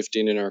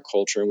shifting in our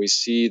culture and we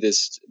see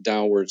this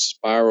downward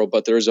spiral,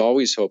 but there's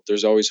always hope.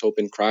 There's always hope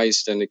in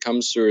Christ, and it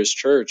comes through his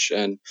church.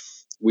 And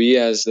we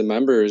as the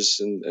members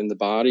in the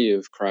body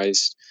of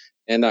Christ,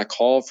 and that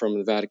call from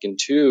the Vatican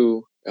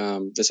II,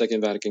 the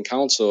Second Vatican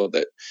Council,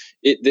 that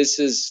this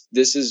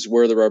is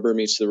where the rubber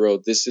meets the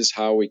road. This is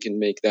how we can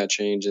make that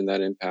change and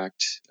that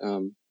impact.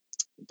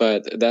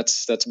 But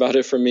that's about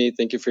it from me.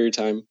 Thank you for your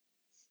time.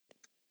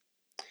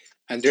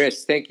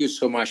 Andres, thank you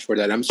so much for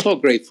that. I'm so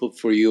grateful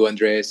for you,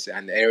 Andres,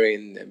 and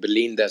Erin,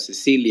 Belinda,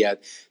 Cecilia.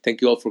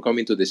 Thank you all for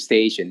coming to the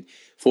stage and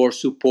for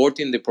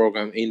supporting the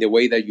program in the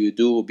way that you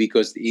do,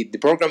 because the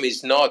program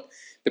is not.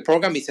 The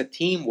program is a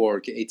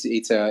teamwork.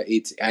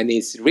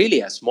 It's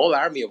really a small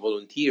army of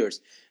volunteers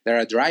that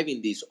are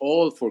driving this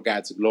all for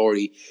God's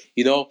glory.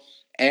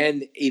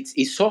 And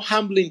it's so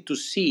humbling to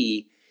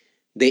see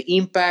the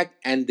impact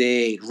and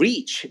the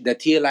reach that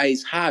TLI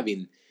is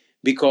having.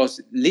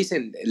 Because,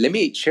 listen, let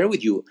me share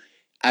with you,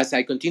 as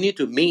I continue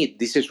to meet,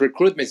 this is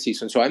recruitment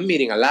season, so I'm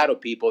meeting a lot of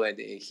people. And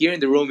here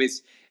in the room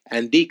is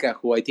Andika,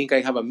 who I think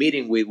I have a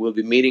meeting with. We'll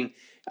be meeting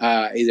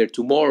either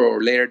tomorrow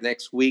or later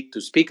next week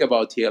to speak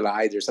about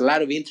TLI. There's a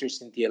lot of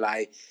interest in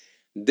TLI.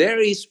 There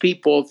is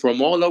people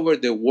from all over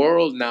the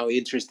world now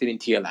interested in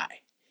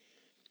TLI,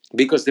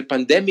 because the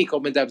pandemic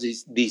opened up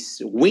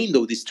this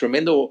window, this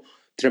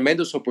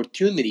tremendous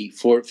opportunity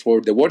for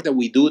the work that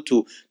we do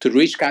to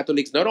reach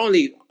Catholics, not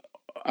only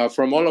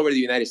from all over the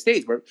United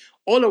States, but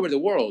all over the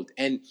world.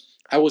 And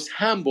I was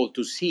humbled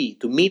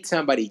to meet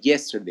somebody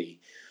yesterday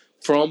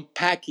from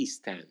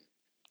Pakistan,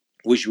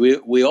 which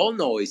we all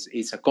know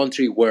is a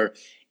country where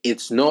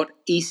it's not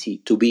easy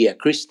to be a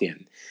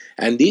Christian.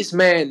 And this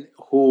man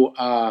who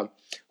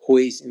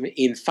is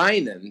in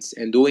finance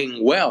and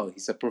doing well,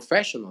 he's a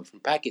professional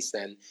from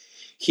Pakistan.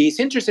 He's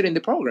interested in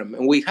the program,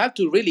 and we have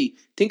to really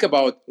think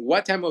about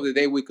what time of the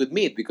day we could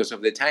meet because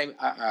of the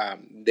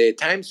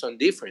time zone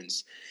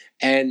difference.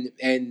 And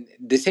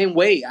the same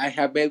way, I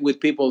have met with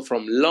people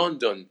from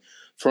London,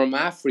 from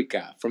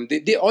Africa, from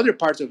the other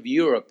parts of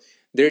Europe.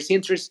 There's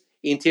interest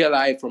in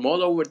TLI from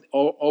all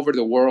over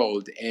the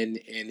world, and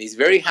it's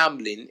very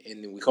humbling.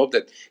 And we hope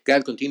that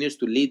God continues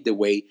to lead the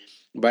way.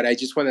 But I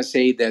just want to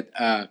say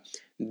that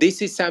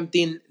this is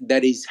something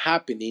that is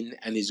happening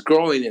and is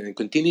growing and it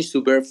continues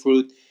to bear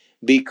fruit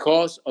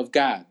because of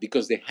God,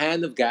 because the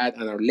hand of God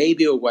and Our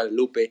Lady of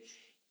Guadalupe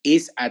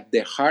is at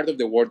the heart of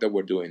the work that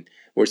we're doing.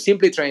 We're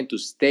simply trying to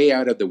stay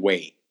out of the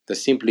way.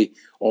 That's simply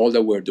all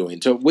that we're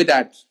doing. So with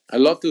that,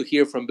 I'd love to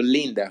hear from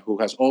Belinda, who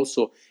has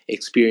also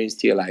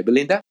experienced TLI.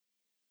 Belinda?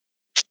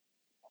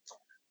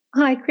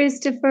 Hi,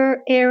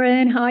 Christopher,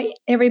 Erin. Hi,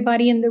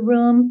 everybody in the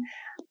room.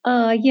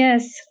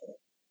 Yes,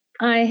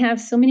 I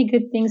have so many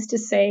good things to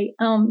say.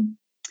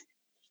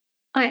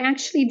 I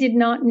actually did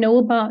not know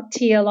about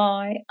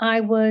TLI. I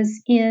was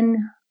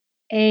in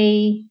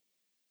a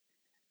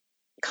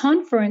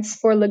conference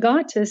for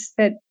Legatus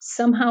that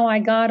somehow I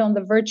got on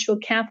the virtual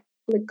Catholic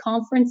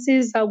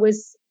conferences. I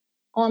was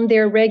on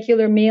their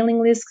regular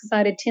mailing list because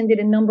I'd attended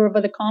a number of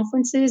other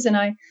conferences, and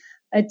I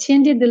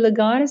attended the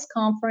Legatus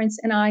conference,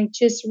 and I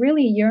just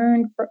really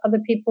yearned for other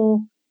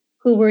people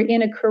who were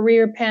in a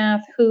career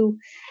path, who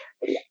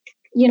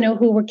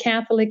were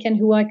Catholic and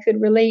who I could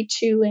relate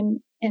to,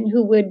 and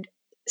who would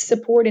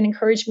support and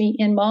encourage me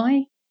in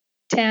my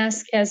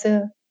task as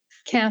a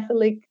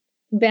Catholic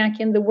back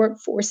in the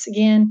workforce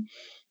again.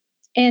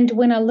 And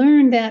when I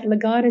learned that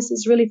Legatus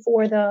is really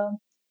for the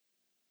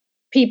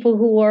people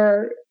who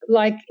are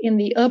like in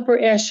the upper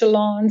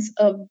echelons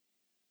of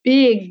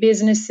big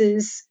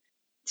businesses,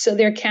 so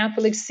they're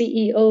Catholic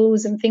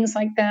CEOs and things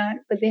like that,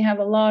 but they have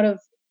a lot of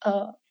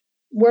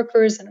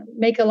workers and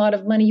make a lot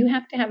of money, you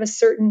have to have a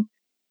certain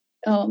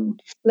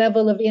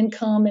level of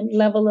income and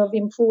level of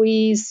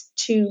employees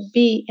to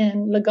be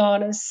in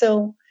Legatus.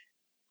 So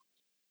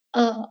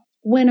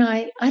when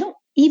I don't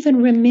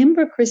even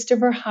remember,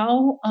 Christopher,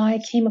 how I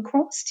came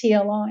across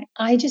TLI.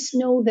 I just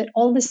know that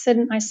all of a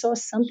sudden I saw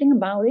something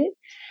about it,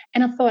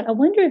 and I thought, I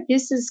wonder if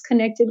this is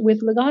connected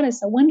with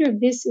Legatus. I wonder if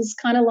this is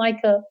kind of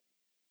like a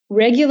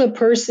regular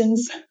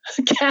person's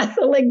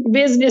Catholic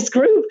business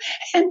group.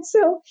 And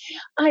so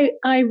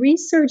I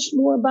researched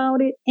more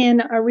about it,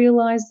 and I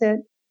realized that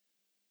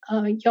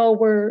y'all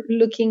were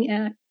looking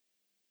at,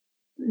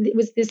 it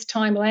was this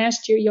time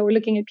last year, y'all were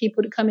looking at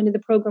people to come into the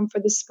program for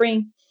the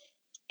spring.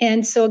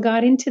 And so I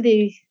got into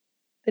the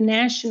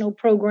national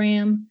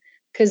program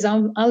because I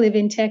live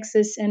in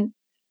Texas. And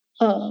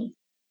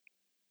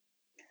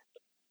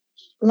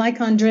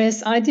like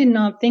Andres, I did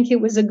not think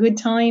it was a good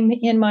time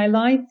in my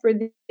life for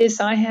this.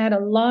 I had a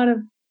lot of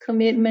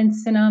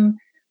commitments, and I'm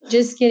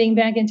just getting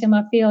back into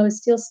my field. I was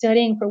still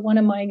studying for one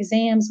of my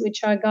exams, which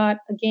I got,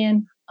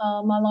 again,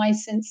 my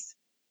license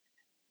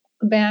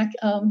back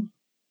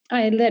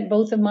I had let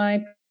both of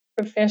my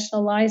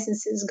professional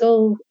licenses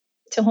go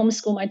to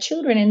homeschool my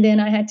children, and then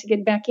I had to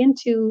get back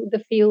into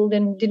the field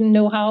and didn't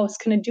know how I was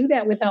going to do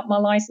that without my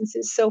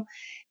licenses. So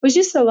it was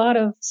just a lot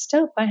of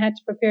stuff. I had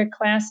to prepare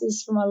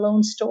classes for my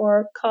Lone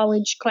Star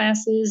college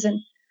classes,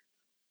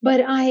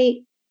 but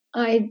I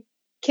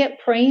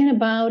kept praying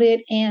about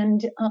it,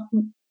 and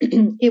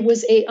I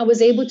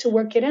was able to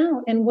work it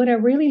out. And what I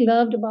really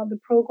loved about the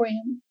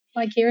program,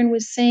 like Aaron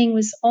was saying,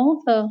 was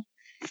all the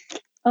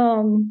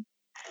um,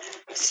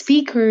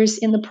 speakers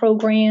in the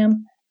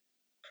program,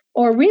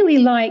 or really,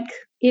 like,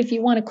 if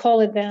you want to call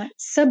it that,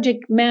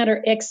 subject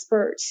matter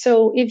experts.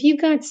 So if you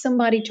got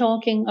somebody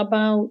talking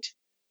about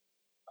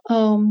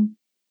um,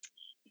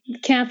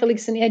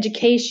 Catholics and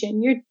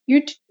education,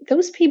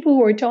 those people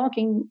who are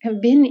talking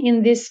have been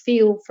in this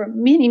field for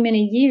many,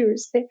 many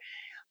years.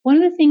 One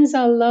of the things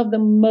I love the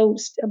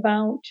most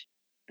about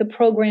the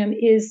program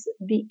is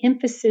the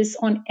emphasis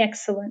on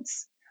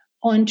excellence,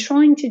 on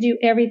trying to do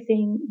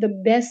everything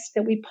the best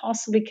that we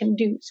possibly can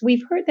do. So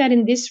we've heard that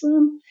in this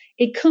room.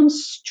 It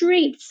comes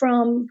straight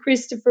from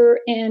Christopher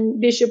and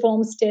Bishop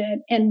Olmsted,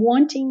 and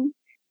wanting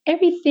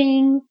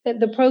everything that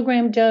the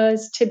program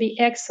does to be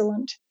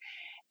excellent.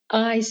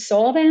 I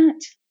saw that.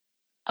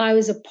 I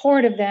was a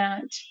part of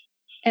that,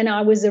 and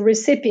I was a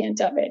recipient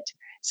of it.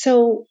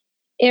 So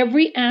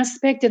every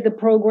aspect of the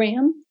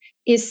program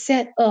is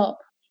set up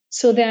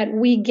so that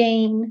we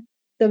gain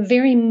the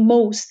very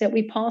most that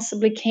we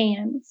possibly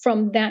can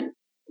from that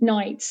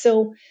night.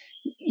 So,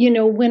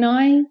 when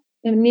I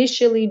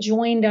initially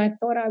joined, I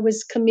thought I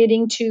was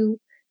committing to,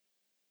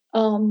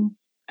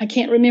 I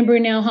can't remember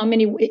now how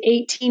many,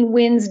 18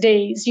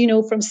 Wednesdays,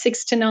 from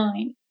 6 to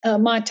 9,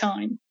 my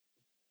time.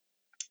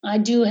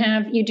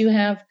 You do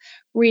have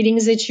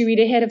readings that you read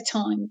ahead of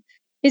time.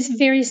 It's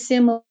very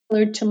similar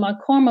to my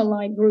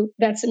Carmelite group.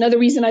 That's another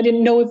reason I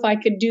didn't know if I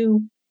could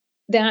do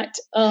that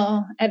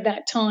at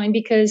that time,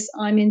 because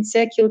I'm in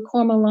secular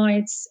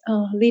Carmelites,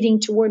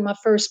 leading toward my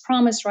first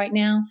promise right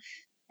now.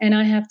 And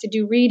I have to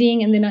do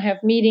reading, and then I have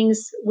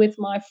meetings with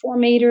my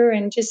formator,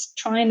 and just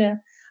trying to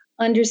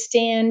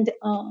understand,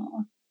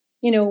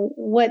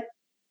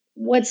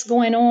 what's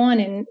going on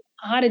and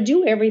how to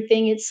do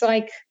everything. It's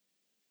like,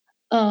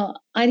 I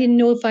didn't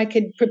know if I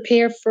could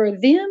prepare for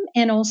them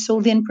and also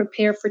then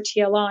prepare for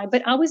TLI.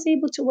 But I was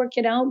able to work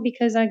it out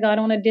because I got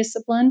on a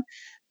discipline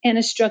and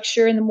a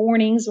structure in the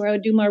mornings where I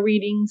would do my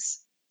readings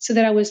so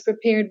that I was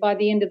prepared by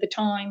the end of the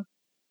time.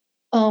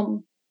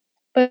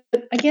 But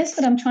I guess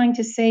what I'm trying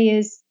to say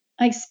is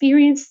I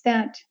experienced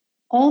that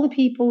all the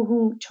people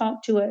who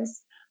talked to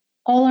us,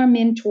 all our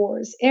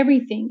mentors,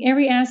 everything,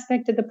 every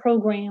aspect of the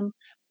program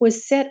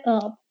was set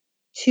up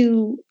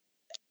to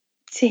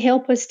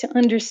help us to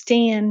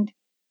understand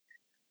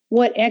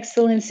what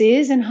excellence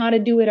is and how to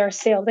do it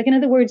ourselves. Like, in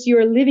other words,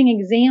 you're a living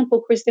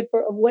example,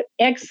 Christopher, of what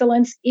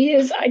excellence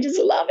is. I just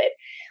love it.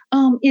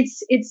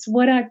 It's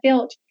what I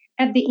felt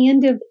at the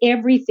end of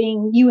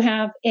everything. You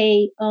have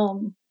I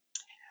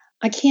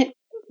can't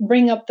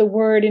bring up the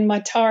word in my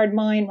tired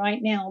mind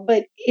right now,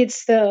 but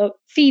it's the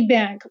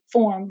feedback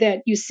form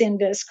that you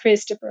send us,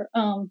 Christopher.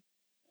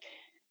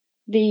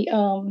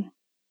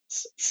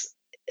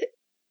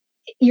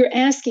 You're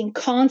asking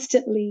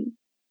constantly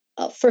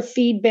for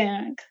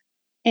feedback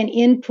and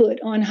input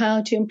on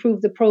how to improve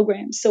the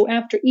program. So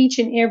after each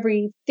and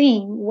every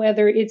thing,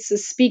 whether it's a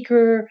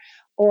speaker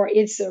or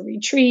it's a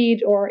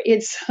retreat or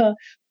it's a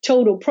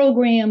total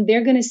program,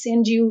 they're going to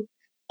send you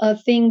a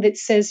thing that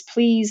says,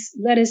 please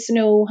let us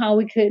know how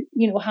we could,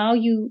 how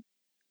you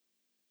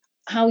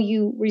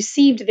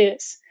received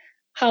this,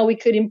 how we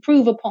could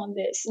improve upon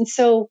this. And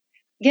so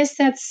I guess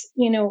that's,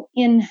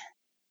 in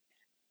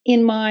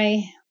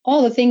my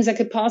all the things I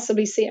could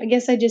possibly say, I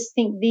guess I just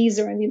think these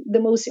are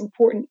the most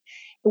important.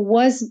 It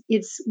was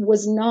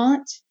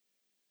not,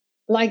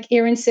 like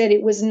Aaron said,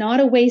 it was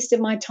not a waste of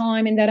my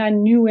time and that I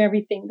knew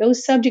everything.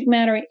 Those subject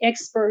matter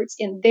experts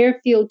in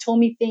their field told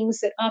me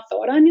things that I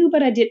thought I knew,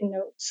 but I didn't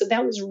know. So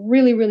that was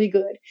really, really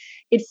good.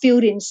 It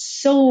filled in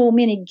so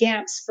many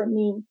gaps for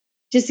me,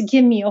 just to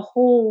give me a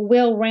whole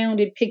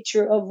well-rounded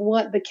picture of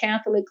what the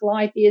Catholic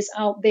life is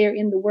out there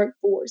in the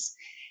workforce.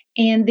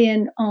 And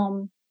then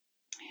I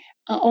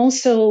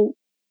also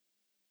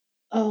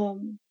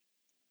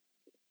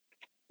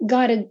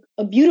got a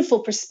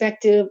beautiful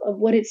perspective of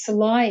what it's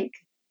like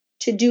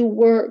to do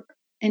work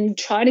and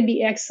try to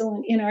be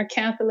excellent in our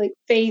Catholic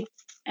faith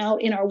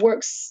out in our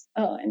works,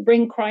 and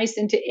bring Christ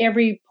into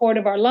every part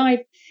of our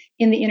life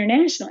in the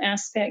international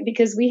aspect,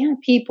 because we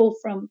have people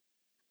from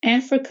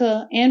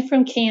Africa and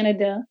from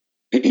Canada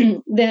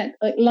that,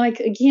 like,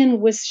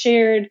 again, was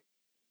shared.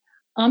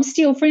 I'm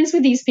still friends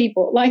with these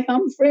people. Like,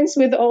 I'm friends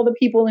with all the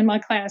people in my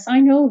class.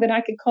 I know that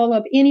I could call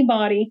up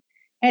anybody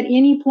at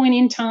any point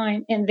in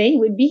time and they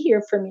would be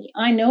here for me.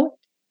 I know it.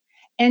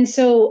 And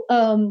so,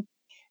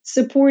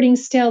 supporting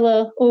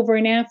Stella over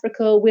in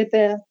Africa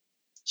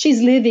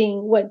she's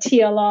living what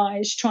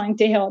TLI is trying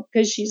to help,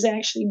 because she's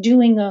actually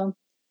doing a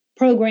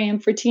program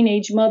for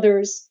teenage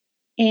mothers,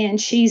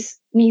 and she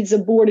needs a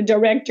board of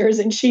directors,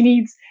 and she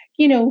needs,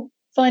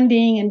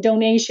 funding and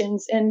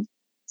donations. And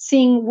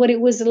seeing what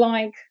it was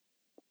like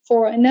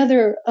for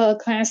another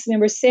class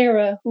member,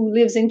 Sarah, who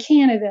lives in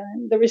Canada,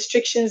 and the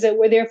restrictions that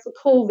were there for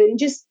COVID. And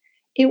just,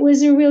 it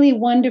was a really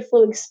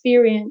wonderful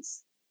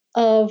experience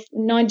of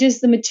not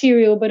just the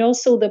material, but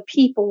also the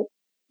people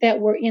that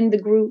were in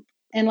the group.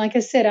 And like I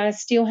said, I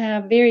still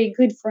have very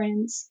good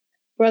friends,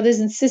 brothers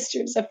and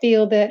sisters. I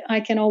feel that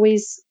I can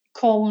always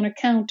call on or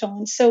count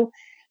on. So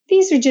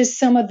these are just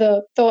some of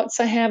the thoughts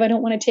I have. I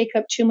don't want to take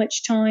up too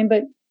much time,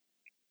 but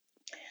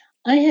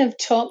I have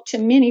talked to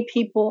many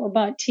people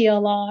about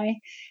TLI.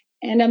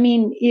 And I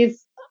mean, if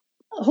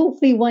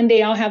hopefully one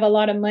day I'll have a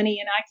lot of money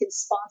and I can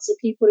sponsor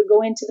people to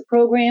go into the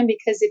program,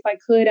 because if I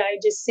could, I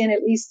just send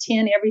at least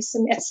 10 every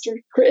semester,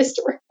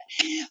 Christopher.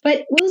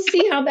 But we'll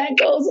see how that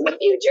goes in the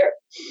future.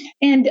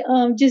 And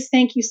just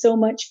thank you so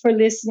much for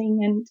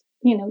listening. And,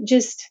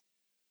 just,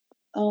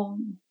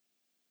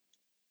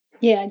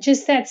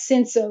 just that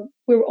sense of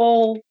we're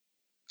all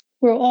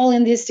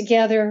in this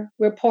together.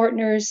 We're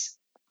partners.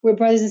 We're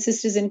brothers and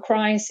sisters in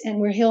Christ, and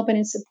we're helping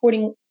and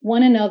supporting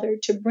one another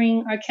to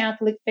bring our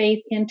Catholic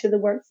faith into the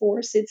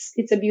workforce.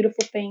 It's a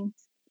beautiful thing.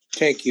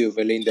 Thank you,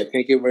 Belinda.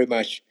 Thank you very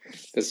much.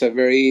 That's a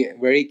very,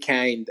 very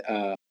kind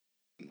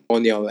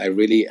testimonial.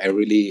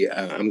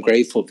 I'm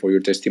grateful for your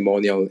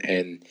testimonial,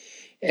 and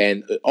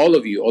all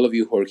of you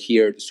who are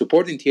here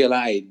supporting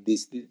TLI.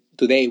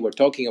 Today we're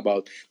talking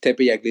about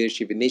Tepeyac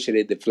Leadership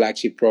Initiative, the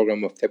flagship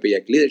program of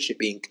Tepeyac Leadership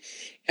Inc.,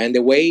 and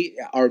the way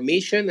our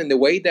mission and the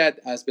way that,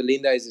 as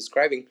Belinda is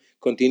describing,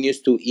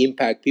 continues to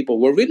impact people.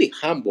 We're really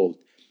humbled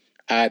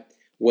at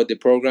what the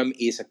program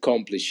is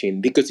accomplishing,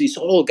 because it's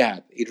all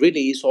God. It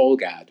really is all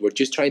God. We're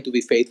just trying to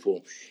be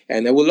faithful.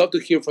 And I would love to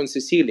hear from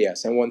Cecilia,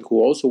 someone who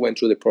also went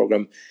through the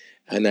program,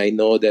 and I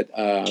know that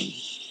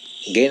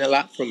gain a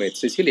lot from it.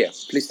 Cecilia,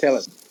 please tell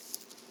us.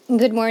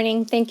 Good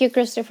morning. Thank you,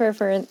 Christopher,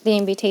 for the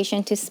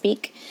invitation to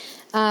speak.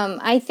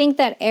 I think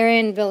that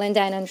Aaron,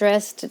 Belinda, and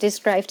Andres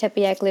described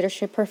Tepeyac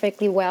leadership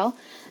perfectly well.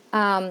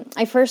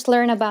 I first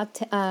learned about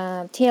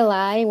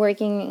TLI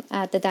working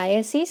at the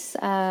diocese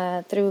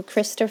through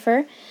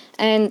Christopher.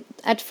 And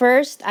at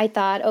first I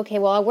thought, okay,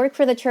 well, I work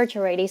for the church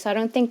already, so I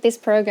don't think this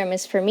program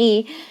is for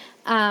me.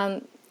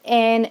 And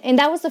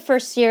that was the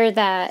first year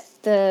that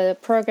the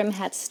program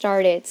had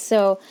started.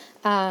 So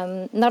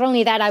not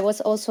only that, I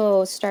was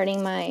also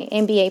starting my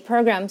MBA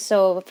program.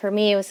 So for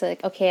me, it was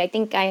like, okay, I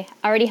think I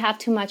already have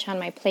too much on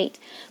my plate.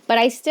 But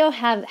I still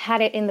have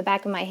had it in the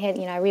back of my head,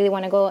 I really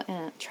want to go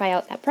try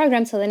out that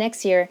program. So the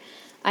next year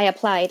I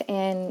applied,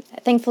 and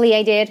thankfully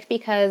I did,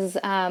 because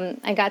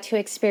I got to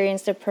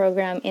experience the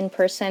program in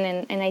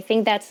person. And I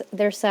think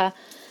there's a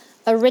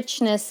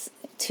richness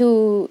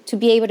to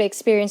be able to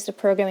experience the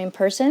program in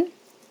person.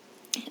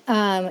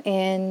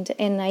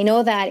 And I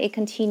know that it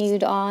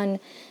continued on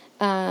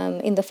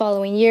in the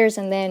following years,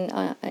 and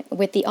then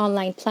with the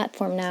online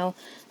platform now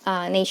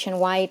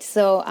nationwide.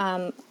 So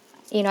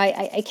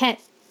I can't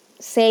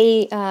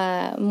say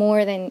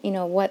more than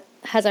what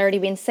has already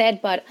been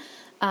said, but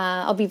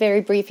I'll be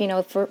very brief.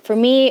 For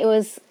me, it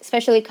was,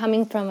 especially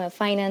coming from a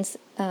finance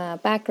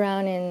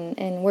background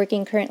and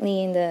working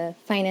currently in the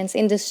finance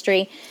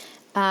industry,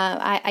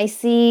 I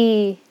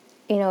see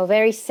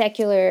very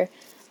secular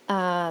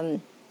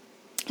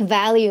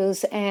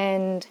values.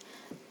 And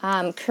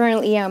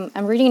currently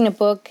I'm reading a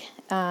book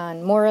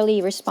on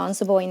morally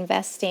responsible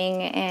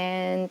investing,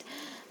 and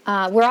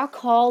we're all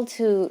called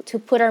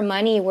to put our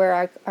money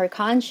where our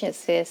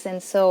conscience is.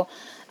 And so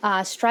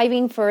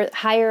striving for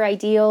higher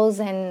ideals,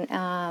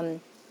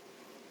 and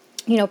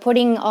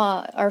putting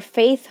our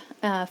faith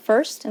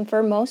first and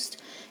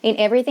foremost in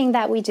everything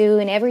that we do,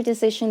 in every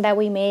decision that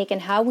we make,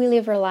 and how we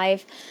live our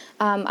life.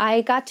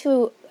 I got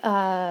to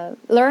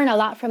learn a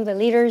lot from the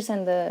leaders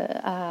and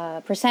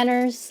the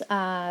presenters.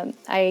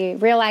 I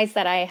realized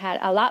that I had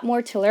a lot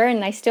more to learn,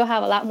 and I still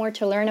have a lot more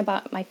to learn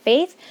about my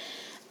faith.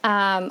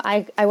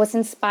 I was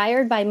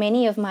inspired by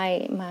many of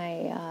my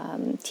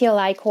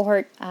TLI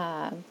cohort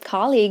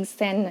colleagues,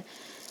 and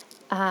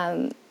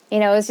it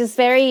was just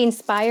very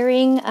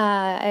inspiring.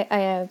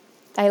 I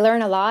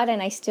learned a lot,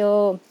 and I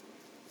still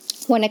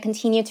want to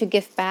continue to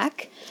give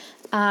back.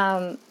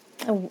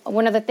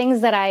 One of the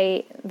things that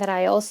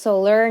I also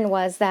learned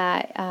was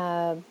that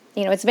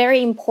it's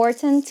very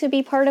important to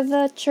be part of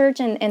the church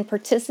and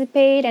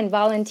participate and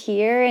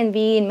volunteer and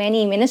be in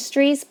many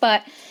ministries,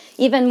 but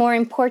even more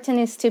important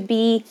is to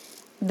be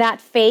that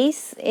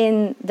face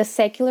in the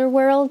secular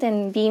world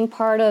and being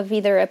part of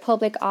either a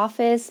public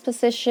office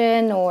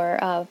position or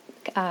a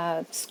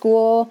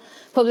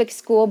public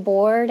school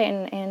board,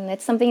 and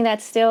it's something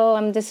that still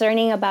I'm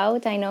discerning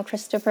about. I know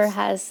Christopher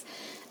has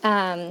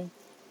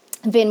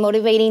been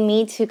motivating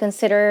me to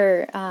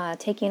consider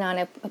taking on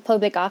a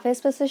public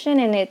office position,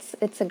 and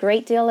it's a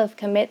great deal of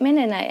commitment,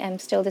 and I am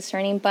still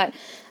discerning, but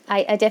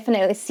I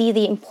definitely see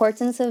the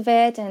importance of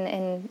it,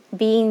 and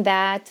being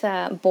that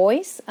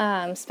voice,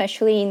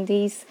 especially in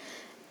these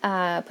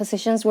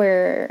positions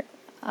where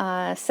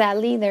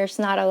sadly there's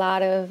not a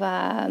lot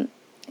of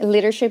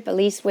leadership, at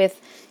least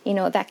with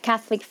that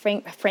Catholic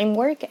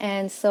framework.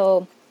 And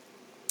so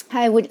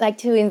I would like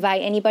to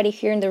invite anybody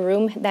here in the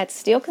room that's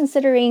still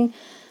considering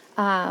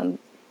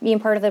being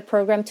part of the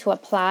program to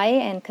apply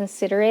and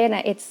consider it.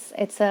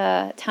 It's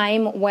a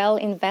time well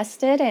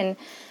invested, and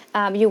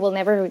you will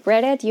never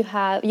regret it.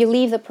 You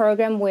leave the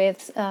program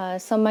with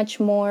so much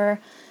more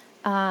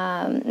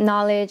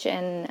knowledge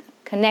and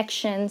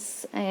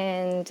connections,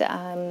 and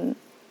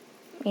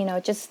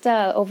just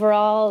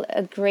overall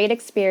a great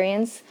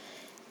experience.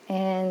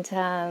 And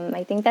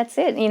I think that's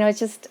it.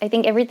 I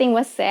think everything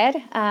was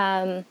said.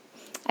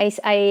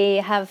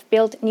 I have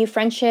built new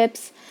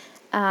friendships,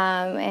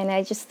 and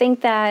I just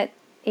think that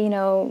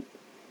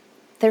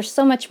there's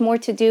so much more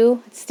to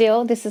do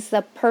still. This is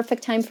the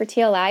perfect time for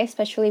TLI,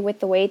 especially with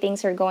the way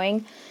things are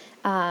going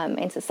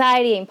in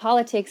society, in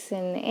politics,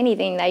 and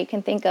anything that you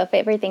can think of.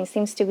 Everything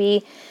seems to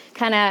be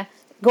kind of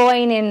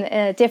going in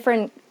a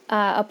different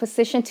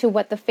opposition to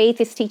what the faith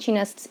is teaching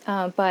us,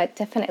 but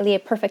definitely a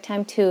perfect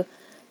time to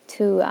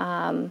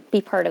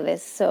be part of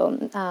this.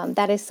 So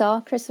that is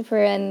all,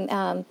 Christopher,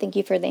 and thank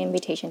you for the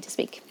invitation to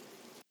speak.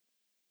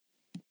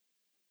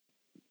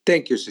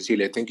 Thank you,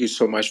 Cecilia. Thank you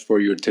so much for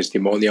your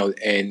testimonial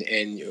and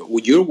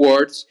with your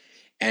words,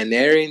 and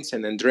Erin's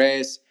and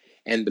Andres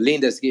and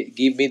Belinda's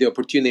give me the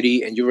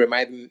opportunity, and you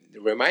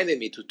reminded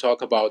me to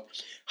talk about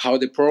how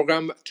the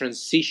program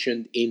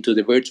transitioned into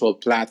the virtual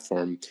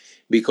platform,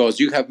 because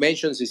you have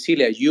mentioned,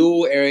 Cecilia,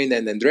 you, Erin,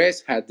 and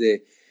Andres had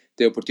the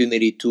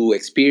opportunity to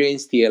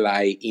experience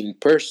TLI in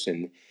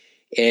person,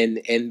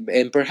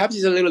 and perhaps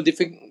it's a little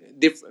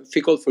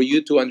difficult for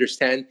you to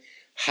understand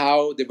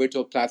how the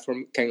virtual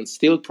platform can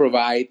still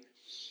provide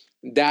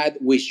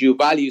that which you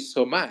value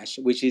so much,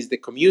 which is the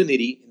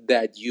community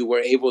that you were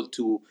able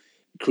to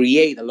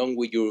create along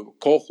with your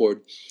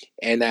cohort,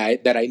 and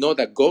that I know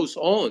that goes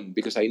on,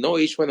 because I know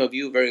each one of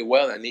you very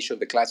well and each of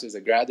the classes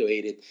that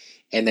graduated,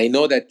 and I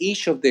know that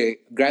each of the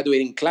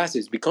graduating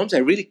classes becomes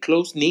a really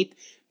close-knit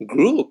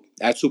group,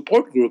 a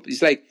support group.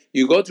 It's like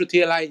you go through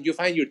TLI and you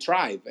find your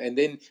tribe, and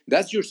then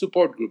that's your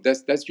support group.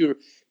 That's your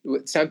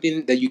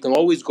something that you can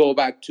always go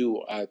back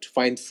to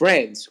find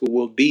friends who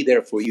will be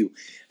there for you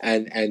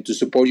and to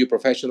support you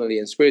professionally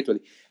and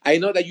spiritually. I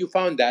know that you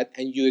found that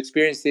and you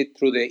experienced it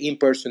through the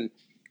in-person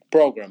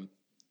program,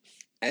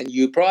 and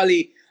you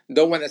probably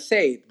don't want to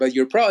say it, but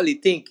you're probably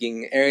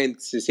thinking, Erin,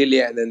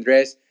 Cecilia, and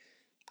Andres,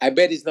 I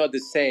bet it's not the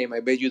same. I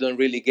bet you don't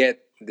really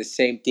get the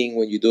same thing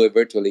when you do it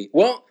virtually.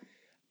 Well,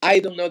 I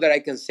don't know that I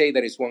can say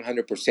that it's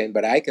 100%,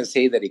 but I can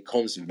say that it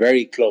comes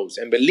very close.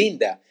 And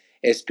Belinda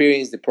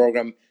experienced the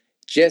program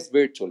just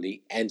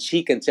virtually, and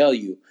she can tell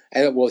you,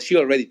 and well, she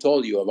already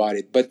told you about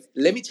it, but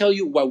let me tell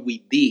you what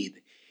we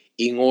did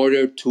in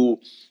order to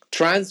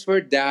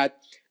transfer that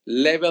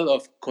level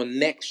of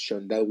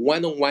connection, that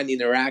one-on-one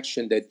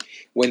interaction that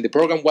when the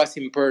program was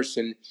in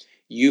person,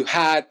 you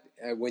had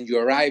when you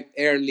arrived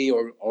early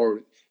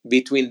or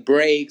between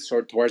breaks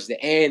or towards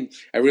the end.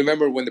 I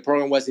remember when the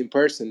program was in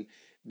person,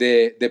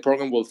 the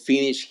program will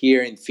finish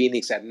here in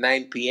Phoenix at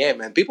 9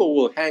 p.m. and people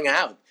will hang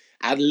out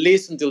at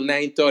least until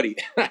 9:30.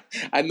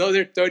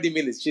 Another 30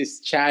 minutes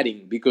just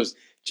chatting, because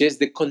just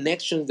the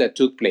connections that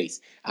took place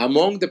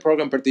among the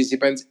program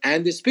participants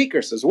and the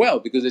speakers as well,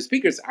 because the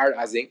speakers are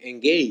as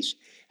engaged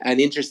and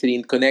interested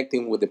in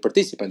connecting with the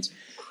participants.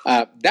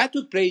 That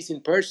took place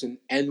in person,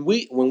 and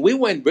when we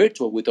went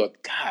virtual, we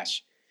thought,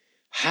 gosh,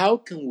 how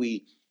can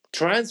we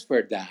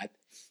transfer that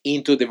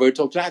into the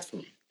virtual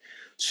platform?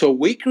 So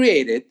we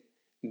created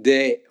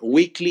the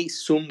weekly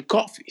Zoom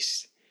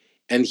coffees.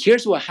 And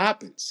here's what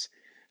happens.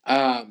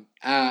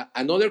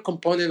 Another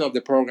component of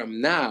the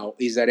program now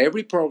is that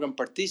every program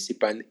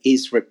participant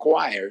is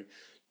required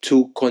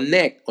to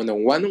connect on a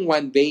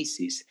one-on-one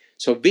basis.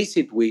 So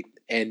visit with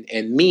and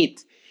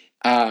meet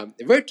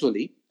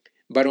virtually,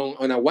 but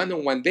on a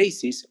one-on-one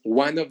basis,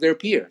 one of their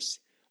peers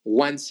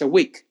once a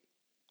week.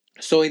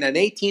 So in an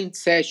 18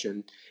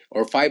 session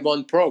or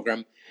 5-month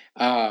program,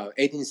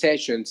 18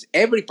 sessions,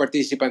 every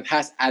participant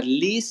has at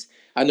least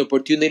an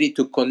opportunity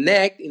to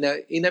connect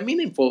in a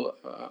meaningful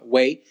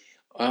way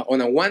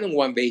on a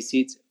one-on-one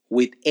basis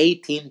with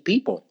 18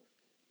 people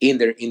in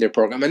their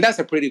program, and that's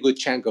a pretty good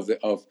chunk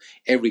of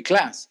every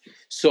class.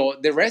 So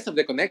the rest of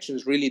the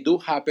connections really do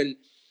happen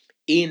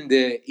in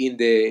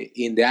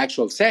the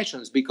actual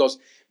sessions, because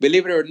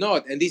believe it or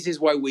not, and this is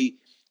why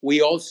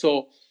we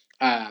also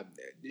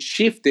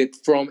shifted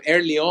from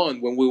early on.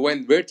 When we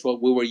went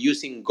virtual, we were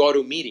using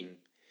GoToMeeting,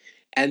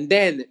 and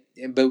then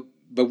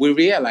but we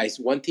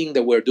realized one thing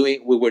that we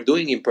were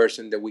doing in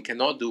person that we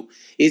cannot do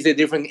is the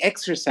different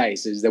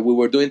exercises that we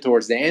were doing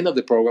towards the end of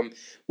the program,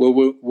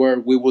 where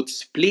we would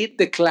split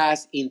the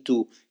class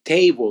into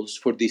tables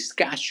for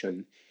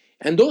discussion.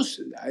 And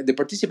the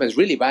participants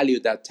really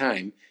valued that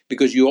time,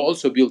 because you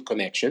also build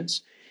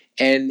connections,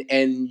 and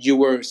you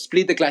were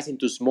split the class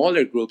into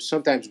smaller groups,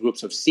 sometimes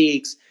groups of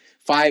 6,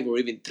 5, or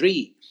even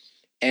 3,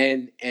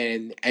 and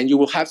you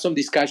will have some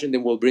discussion.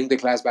 Then we'll bring the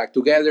class back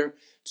together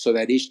so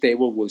that each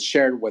table will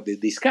share what they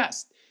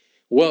discussed.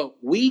 Well,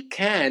 we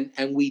can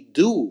and we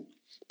do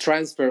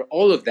transfer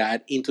all of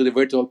that into the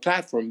virtual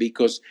platform,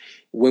 because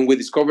when we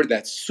discovered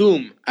that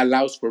Zoom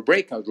allows for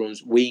breakout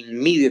rooms, we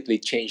immediately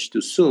changed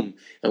to Zoom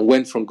and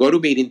went from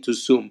GoToMeeting to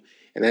Zoom.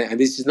 and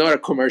this is not a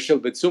commercial,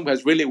 but Zoom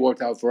has really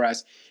worked out for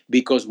us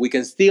because we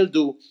can still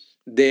do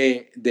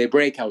the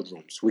breakout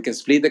rooms. We can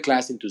split the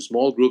class into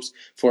small groups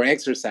for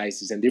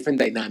exercises and different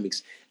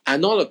dynamics,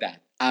 and all of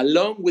that,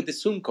 along with the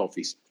Zoom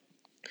coffees.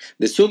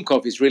 The Zoom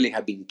coffees really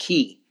have been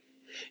key.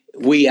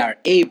 We are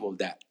able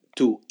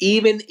to,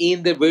 even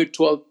in the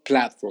virtual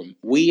platform,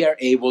 we are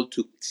able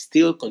to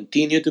still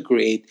continue to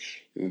create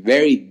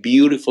very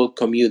beautiful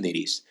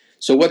communities.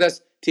 So what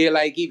does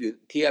TLI give you?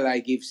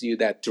 TLI gives you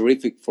that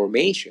terrific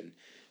formation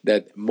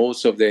that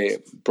most of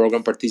the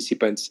program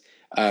participants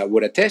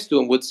would attest to,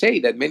 and would say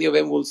that many of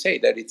them will say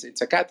that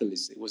it's a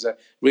catalyst. It was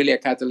really a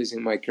catalyst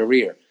in my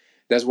career.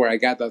 That's where I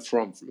got that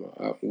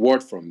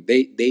word from.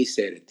 They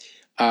said it.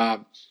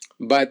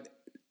 But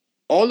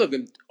all of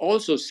them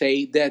also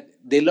say that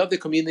they love the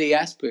community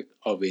aspect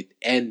of it,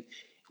 and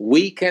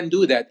we can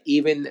do that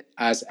even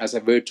as a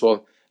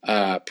virtual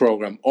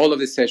program. All of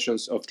the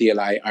sessions of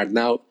TLI are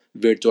now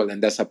virtual,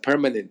 and that's a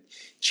permanent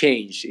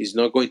change. It's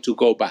not going to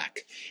go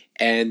back.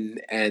 And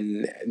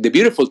the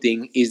beautiful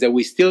thing is that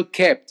we still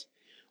kept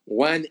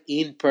one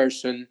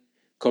in-person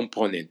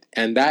component,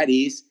 and that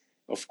is,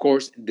 of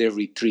course, the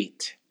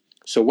retreat.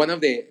 So one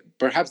of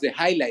perhaps the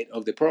highlight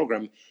of the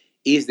program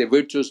is the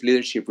Virtuous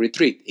Leadership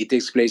Retreat. It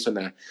takes place on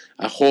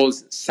a whole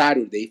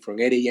Saturday from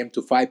 8 a.m.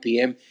 to 5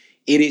 p.m.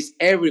 It is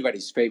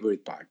everybody's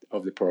favorite part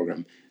of the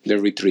program, the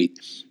retreat.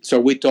 So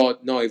we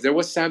thought, no, if there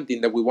was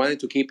something that we wanted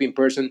to keep in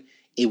person,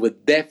 it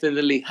would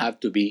definitely have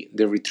to be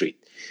the retreat.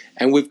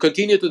 And we've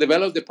continued to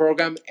develop the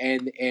program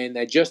and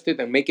adjust it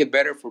and make it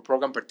better for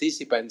program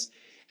participants.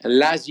 And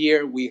last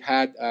year we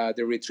had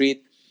the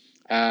retreat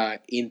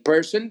in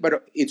person,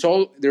 but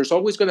there's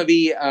always going to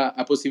be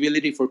a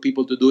possibility for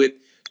people to do it,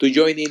 to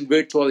join in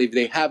virtual if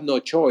they have no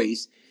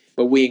choice,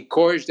 but we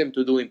encourage them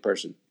to do in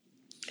person.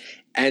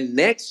 And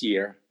next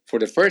year, for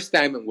the first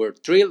time, and we're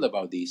thrilled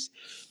about this,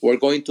 we're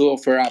going to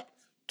offer up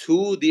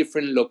 2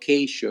 different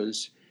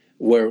locations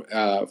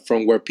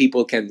from where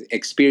people can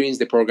experience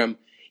the program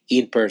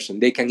in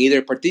person. They can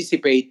either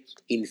participate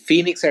in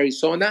Phoenix,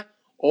 Arizona,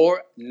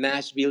 or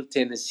Nashville,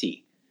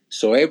 Tennessee.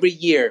 So every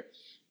year,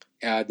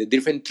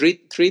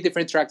 the three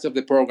different tracks of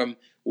the program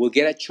will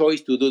get a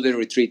choice to do the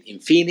retreat in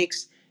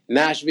Phoenix,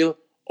 Nashville,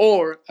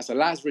 or as a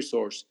last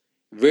resource,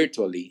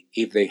 virtually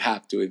if they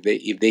have to,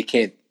 if they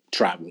can't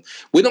travel.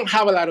 We don't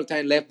have a lot of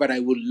time left, but I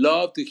would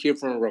love to hear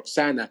from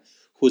Roxana,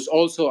 who's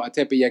also a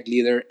Tepeyac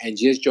leader and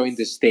just joined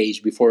the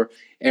stage before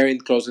Erin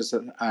closes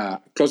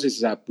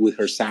up with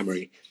her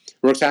summary.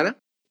 Roxana?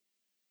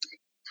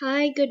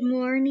 Hi, good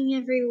morning,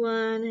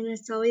 everyone, and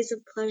it's always a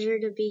pleasure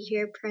to be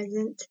here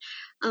present.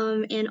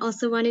 And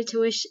also wanted to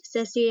wish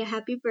Ceci a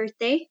happy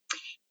birthday,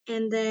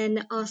 and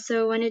then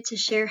also wanted to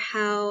share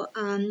how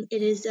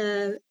it is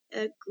a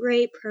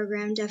great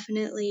program.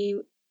 Definitely,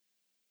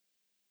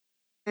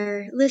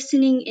 are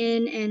listening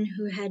in and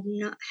who have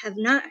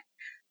not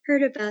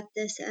heard about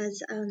this,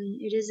 as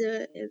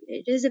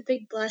it is a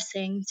big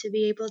blessing to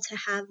be able to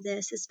have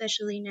this,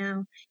 especially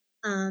now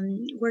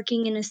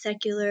working in a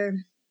secular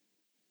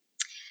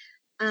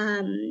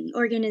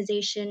nonprofit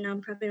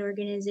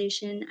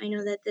organization. I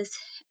know that this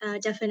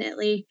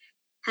definitely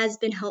has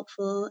been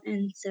helpful,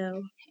 and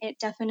so it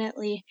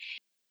definitely.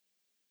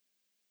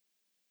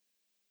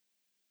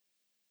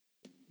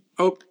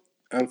 Oh,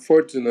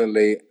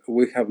 unfortunately,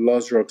 we have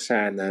lost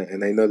Roxana,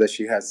 and I know that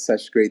she has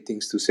such great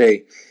things to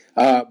say.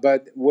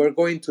 But we're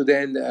going to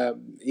then,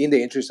 in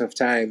the interest of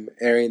time,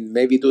 Erin,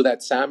 maybe do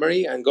that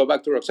summary and go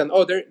back to Roxana.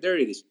 Oh, there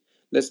it is.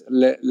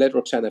 Let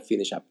Roxana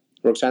finish up.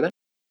 Roxana?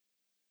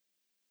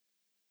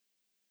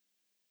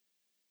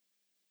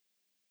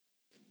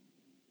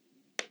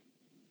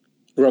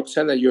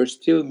 Roxana, you're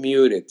still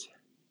muted.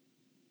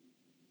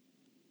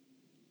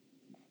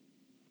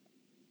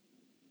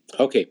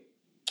 Okay.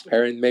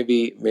 Erin,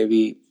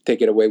 maybe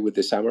take it away with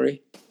the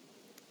summary.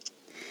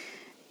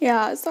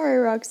 Yeah, sorry,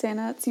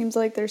 Roxana. It seems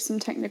like there's some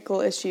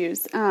technical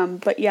issues.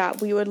 But yeah,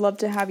 we would love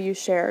to have you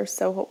share.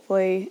 So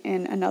hopefully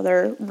in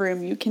another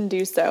room you can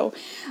do so.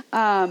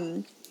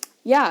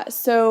 Yeah,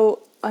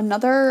 so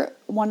another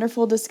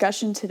wonderful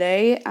discussion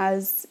today.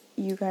 As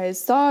you guys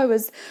saw, it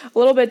was a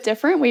little bit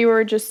different. We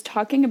were just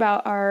talking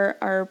about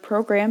our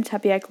program,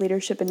 Tepeyac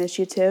Leadership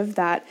Initiative,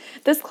 that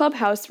this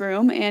clubhouse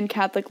room and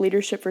Catholic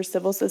Leadership for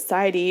Civil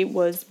Society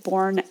was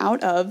born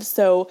out of.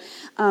 So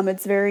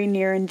it's very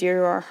near and dear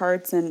to our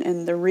hearts,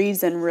 and the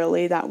reason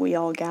really that we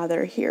all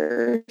gather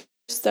here.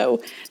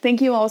 So thank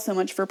you all so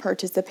much for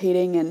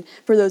participating, and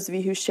for those of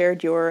you who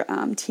shared your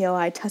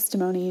TLI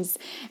testimonies,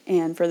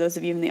 and for those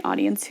of you in the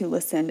audience who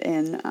listened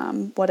in,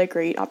 what a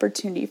great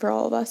opportunity for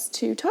all of us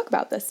to talk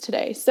about this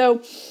today.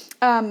 So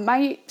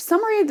my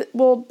summary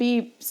will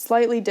be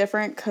slightly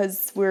different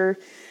because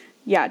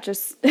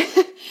just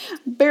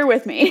bear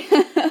with me.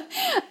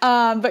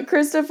 But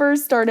Christopher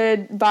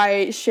started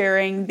by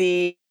sharing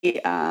the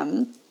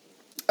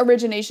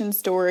origination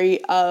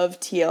story of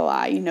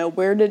TLI.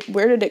 Where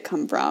did it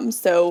come from?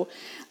 So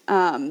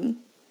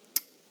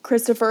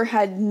Christopher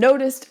had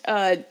noticed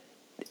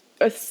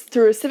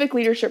through a civic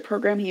leadership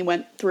program he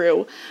went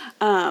through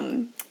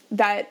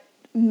that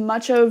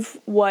much of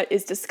what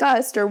is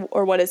discussed or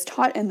what is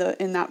taught in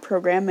that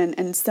program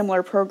and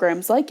similar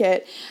programs like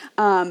it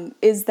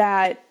is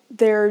that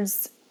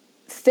there's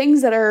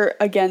things that are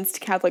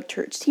against Catholic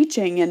Church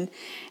teaching, and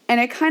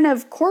it kind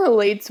of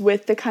correlates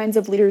with the kinds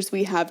of leaders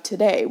we have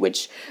today,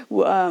 which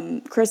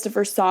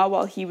Christopher saw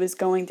while he was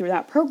going through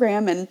that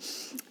program, and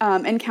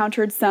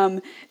encountered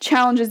some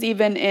challenges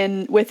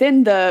even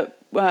within the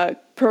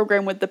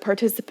program with the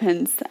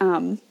participants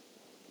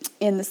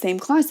in the same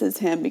class as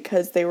him,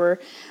 because they were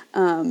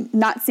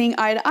not seeing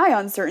eye to eye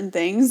on certain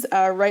things,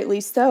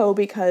 rightly so,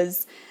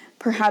 because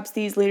perhaps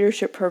these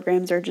leadership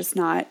programs are just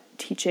not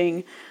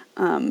teaching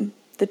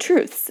the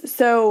truths.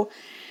 So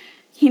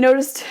he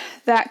noticed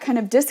that kind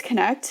of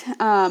disconnect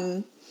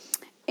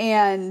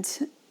and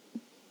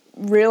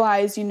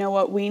realized, you know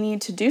what, we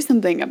need to do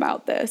something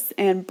about this,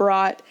 and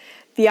brought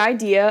the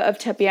idea of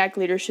Tepeyac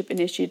Leadership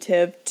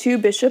Initiative to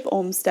Bishop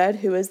Olmsted,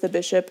 who is the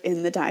bishop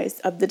in the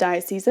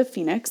Diocese of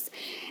Phoenix.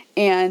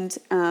 And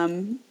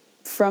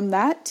from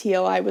that,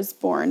 TLI was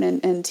born,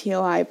 and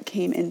TLI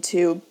came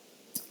into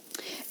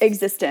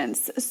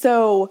existence.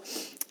 So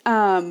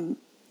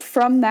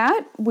from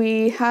that,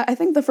 we had, I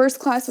think the first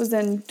class was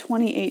in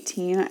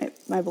 2018,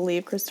 I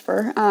believe,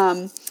 Christopher.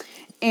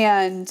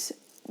 And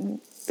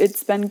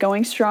it's been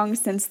going strong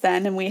since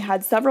then, and we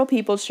had several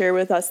people share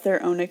with us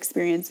their own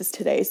experiences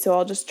today. So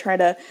I'll just try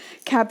to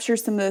capture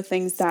some of the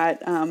things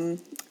that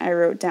I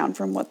wrote down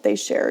from what they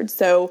shared.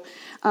 So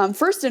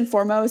first and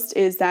foremost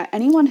is that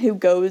anyone who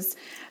goes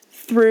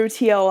through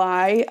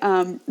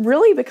TLI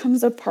really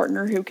becomes a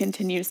partner who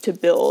continues to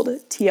build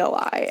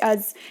TLI.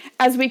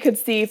 As we could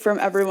see from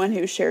everyone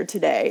who shared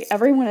today,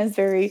 everyone is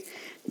very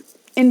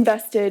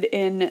invested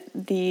in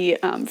the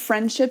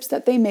friendships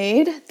that they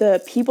made,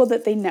 the people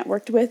that they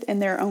networked with in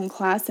their own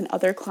class and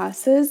other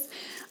classes,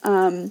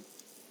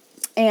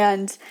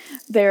 and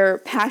they're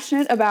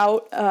passionate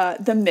about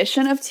the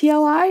mission of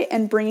TLI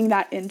and bringing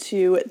that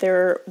into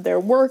their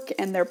work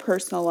and their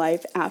personal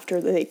life after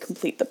they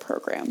complete the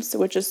program. So,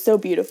 which is so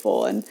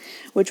beautiful, and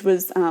which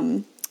was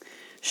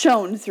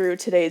shown through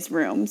today's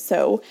room.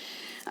 So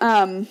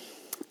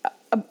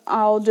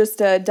I'll just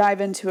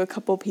dive into a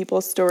couple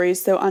people's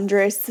stories. So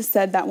Andres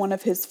said that one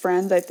of his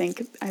friends,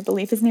 I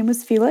believe his name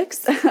was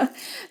Felix,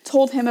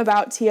 told him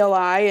about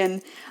TLI,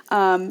 and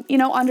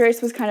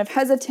Andres was kind of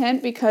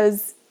hesitant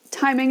because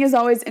timing is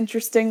always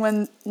interesting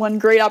when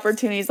great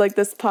opportunities like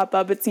this pop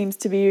up. It seems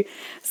to be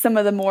some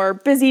of the more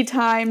busy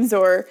times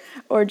or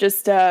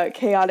just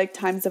chaotic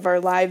times of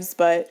our lives.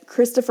 But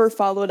Christopher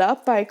followed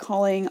up by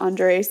calling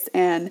Andres,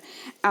 and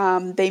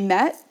they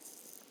met.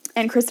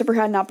 And Christopher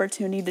had an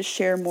opportunity to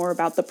share more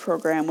about the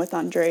program with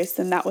Andres,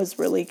 and that was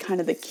really kind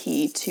of the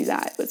key to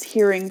that, was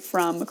hearing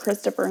from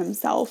Christopher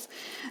himself.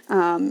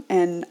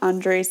 And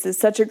Andres is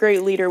such a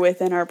great leader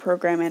within our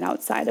program and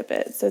outside of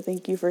it. So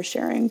thank you for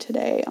sharing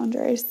today,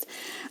 Andres.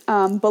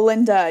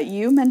 Belinda,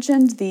 you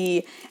mentioned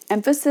the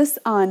emphasis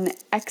on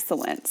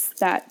excellence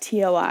that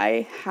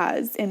TLI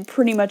has in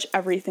pretty much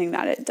everything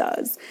that it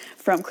does,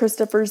 from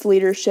Christopher's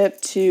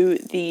leadership to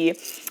the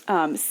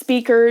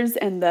speakers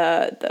and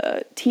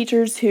the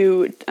teachers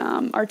who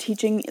are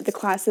teaching the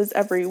classes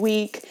every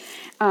week,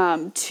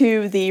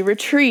 to the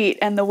retreat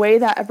and the way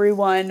that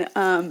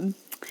everyone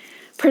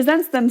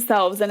presents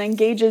themselves and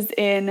engages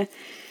in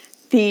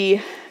the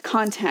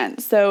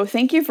content. So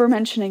thank you for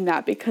mentioning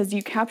that, because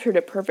you captured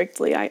it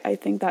perfectly. I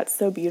think that's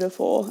so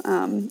beautiful.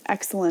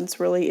 Excellence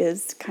really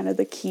is kind of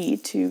the key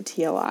to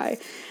TLI.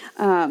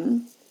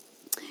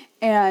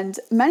 And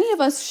many of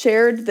us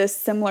shared this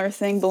similar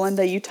thing.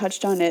 Belinda, you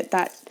touched on it,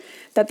 that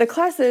the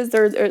classes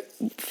are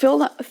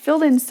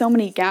filled in so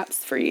many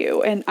gaps for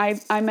you. And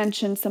I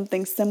mentioned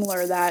something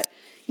similar, that,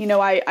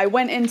 I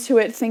went into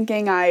it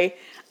thinking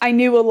I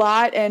knew a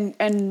lot,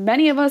 and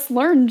many of us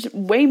learned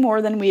way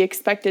more than we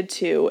expected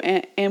to.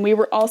 And we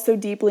were also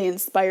deeply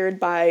inspired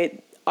by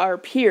our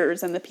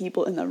peers and the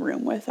people in the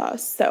room with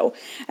us. So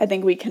I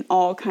think we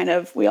all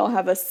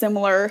have a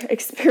similar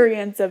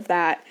experience of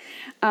that.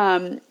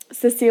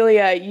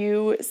 Cecilia,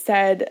 you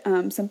said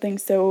something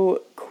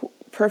so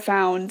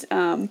profound.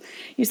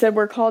 You said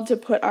we're called to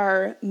put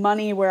our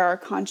money where our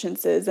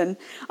conscience is. And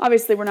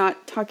obviously we're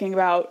not talking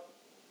about,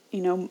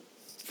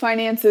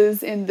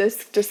 finances in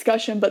this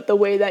discussion, but the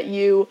way that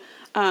you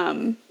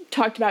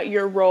talked about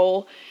your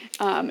role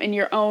in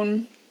your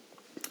own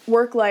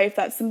work life,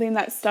 that's something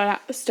that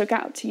stuck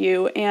out to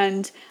you.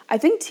 And I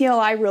think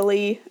TLI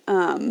really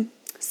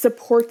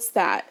supports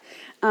that.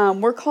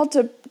 We're called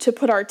to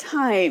put our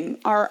time,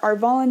 our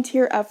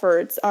volunteer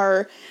efforts,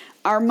 our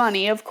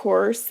money, of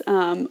course,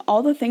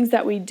 all the things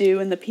that we do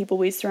and the people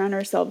we surround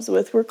ourselves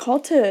with. We're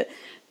called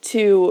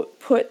to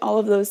put all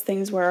of those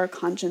things where our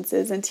conscience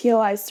is, and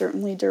TLI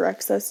certainly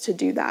directs us to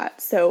do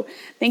that. So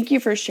thank you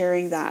for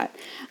sharing that.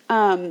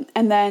 And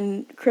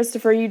then,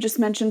 Christopher, you just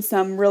mentioned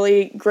some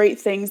really great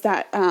things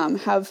that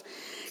have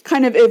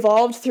kind of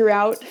evolved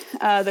throughout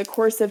the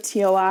course of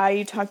TLI.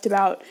 You talked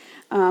about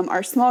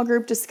our small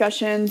group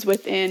discussions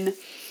within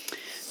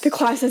the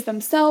classes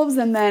themselves,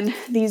 and then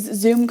these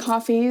Zoom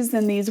coffees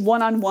and these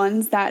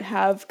one-on-ones that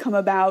have come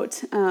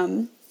about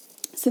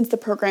since the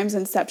program's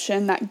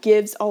inception that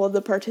gives all of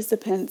the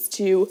participants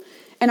to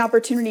an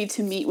opportunity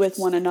to meet with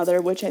one another,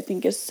 which I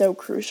think is so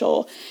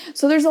crucial.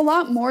 So there's a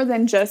lot more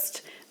than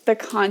just the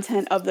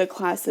content of the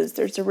classes.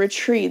 There's a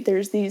retreat,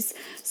 there's these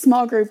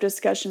small group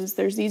discussions,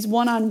 there's these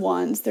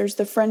one-on-ones, there's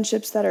the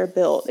friendships that are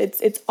built.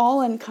 It's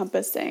all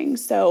encompassing.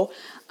 So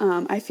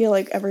I feel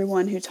like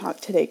everyone who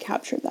talked today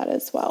captured that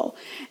as well.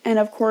 And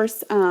of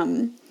course,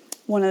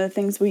 one of the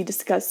things we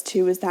discussed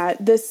too is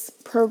that this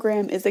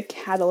program is a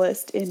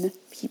catalyst in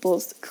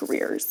people's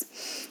careers,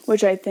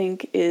 which I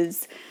think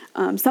is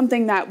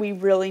something that we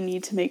really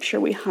need to make sure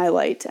we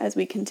highlight as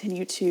we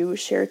continue to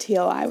share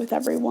TLI with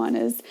everyone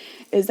is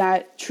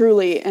that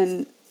truly,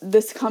 and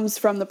this comes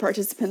from the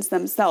participants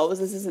themselves,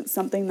 this isn't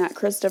something that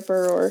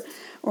Christopher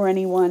or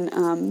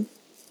anyone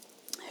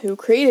who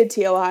created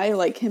TLI,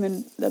 like him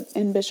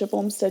and Bishop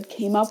Olmsted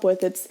came up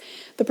with. It's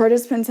the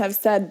participants have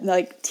said,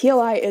 like,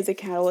 TLI is a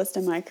catalyst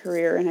in my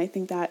career, and I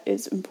think that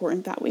is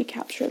important that we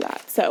capture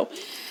that. So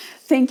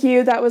thank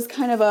you. That was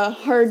kind of a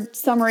hard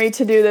summary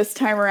to do this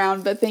time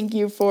around, but thank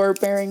you for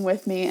bearing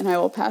with me, and I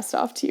will pass it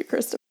off to you,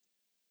 Christopher.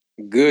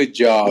 Good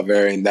job,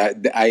 Erin.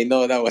 That I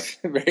know that was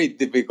very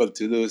difficult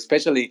to do,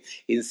 especially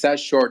in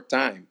such short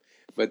time.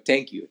 But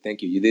thank you.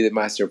 You did it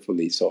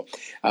masterfully. So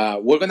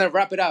we're going to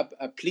wrap it up.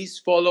 Please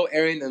follow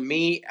Erin and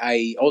me.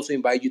 I also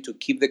invite you to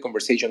keep the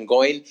conversation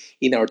going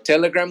in our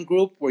Telegram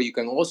group, where you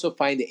can also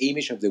find the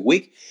image of the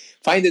week.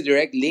 Find the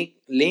direct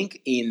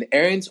link in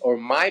Erin's or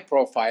my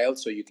profile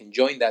so you can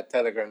join that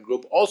Telegram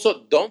group.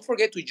 Also, don't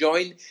forget to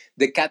join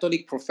the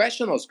Catholic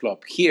Professionals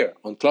Club here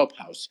on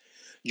Clubhouse.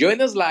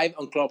 Join us live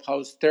on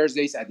Clubhouse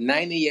Thursdays at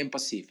 9 a.m.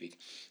 Pacific.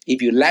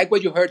 If you like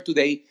what you heard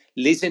today,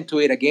 listen to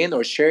it again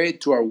or share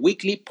it to our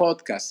weekly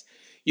podcast.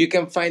 You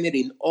can find it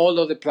in all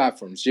of the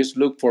platforms. Just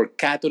look for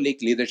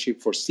Catholic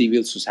Leadership for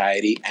Civil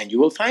Society and you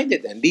will find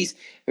it. And this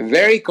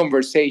very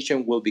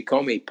conversation will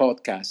become a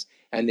podcast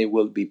and it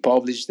will be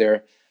published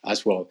there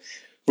as well.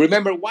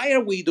 Remember, why are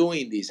we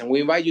doing this? And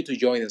we invite you to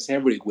join us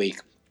every week.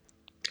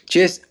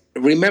 Just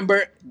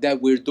remember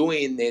that we're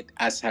doing it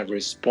as a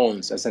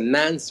response, as an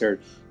answer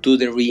to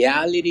the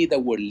reality that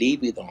we're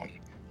living on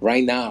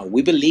right now.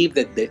 We believe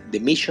that the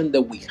mission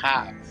that we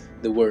have,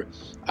 that we're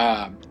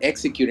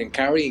executing,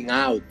 carrying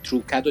out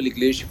through Catholic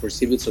Leadership for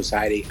Civil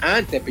Society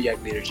and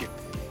Tepeyac Leadership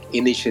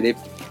Initiative,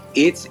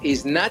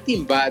 is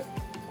nothing but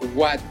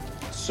what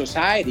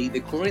society,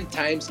 the current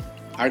times,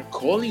 are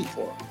calling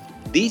for.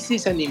 This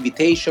is an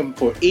invitation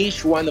for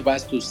each one of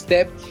us to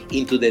step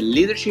into the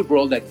leadership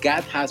role that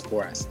God has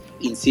for us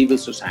in civil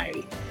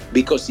society.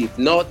 Because if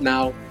not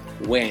now,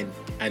 when?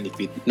 And if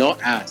it's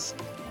not us,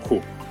 who?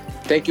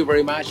 Thank you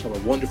very much. Have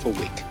a wonderful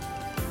week.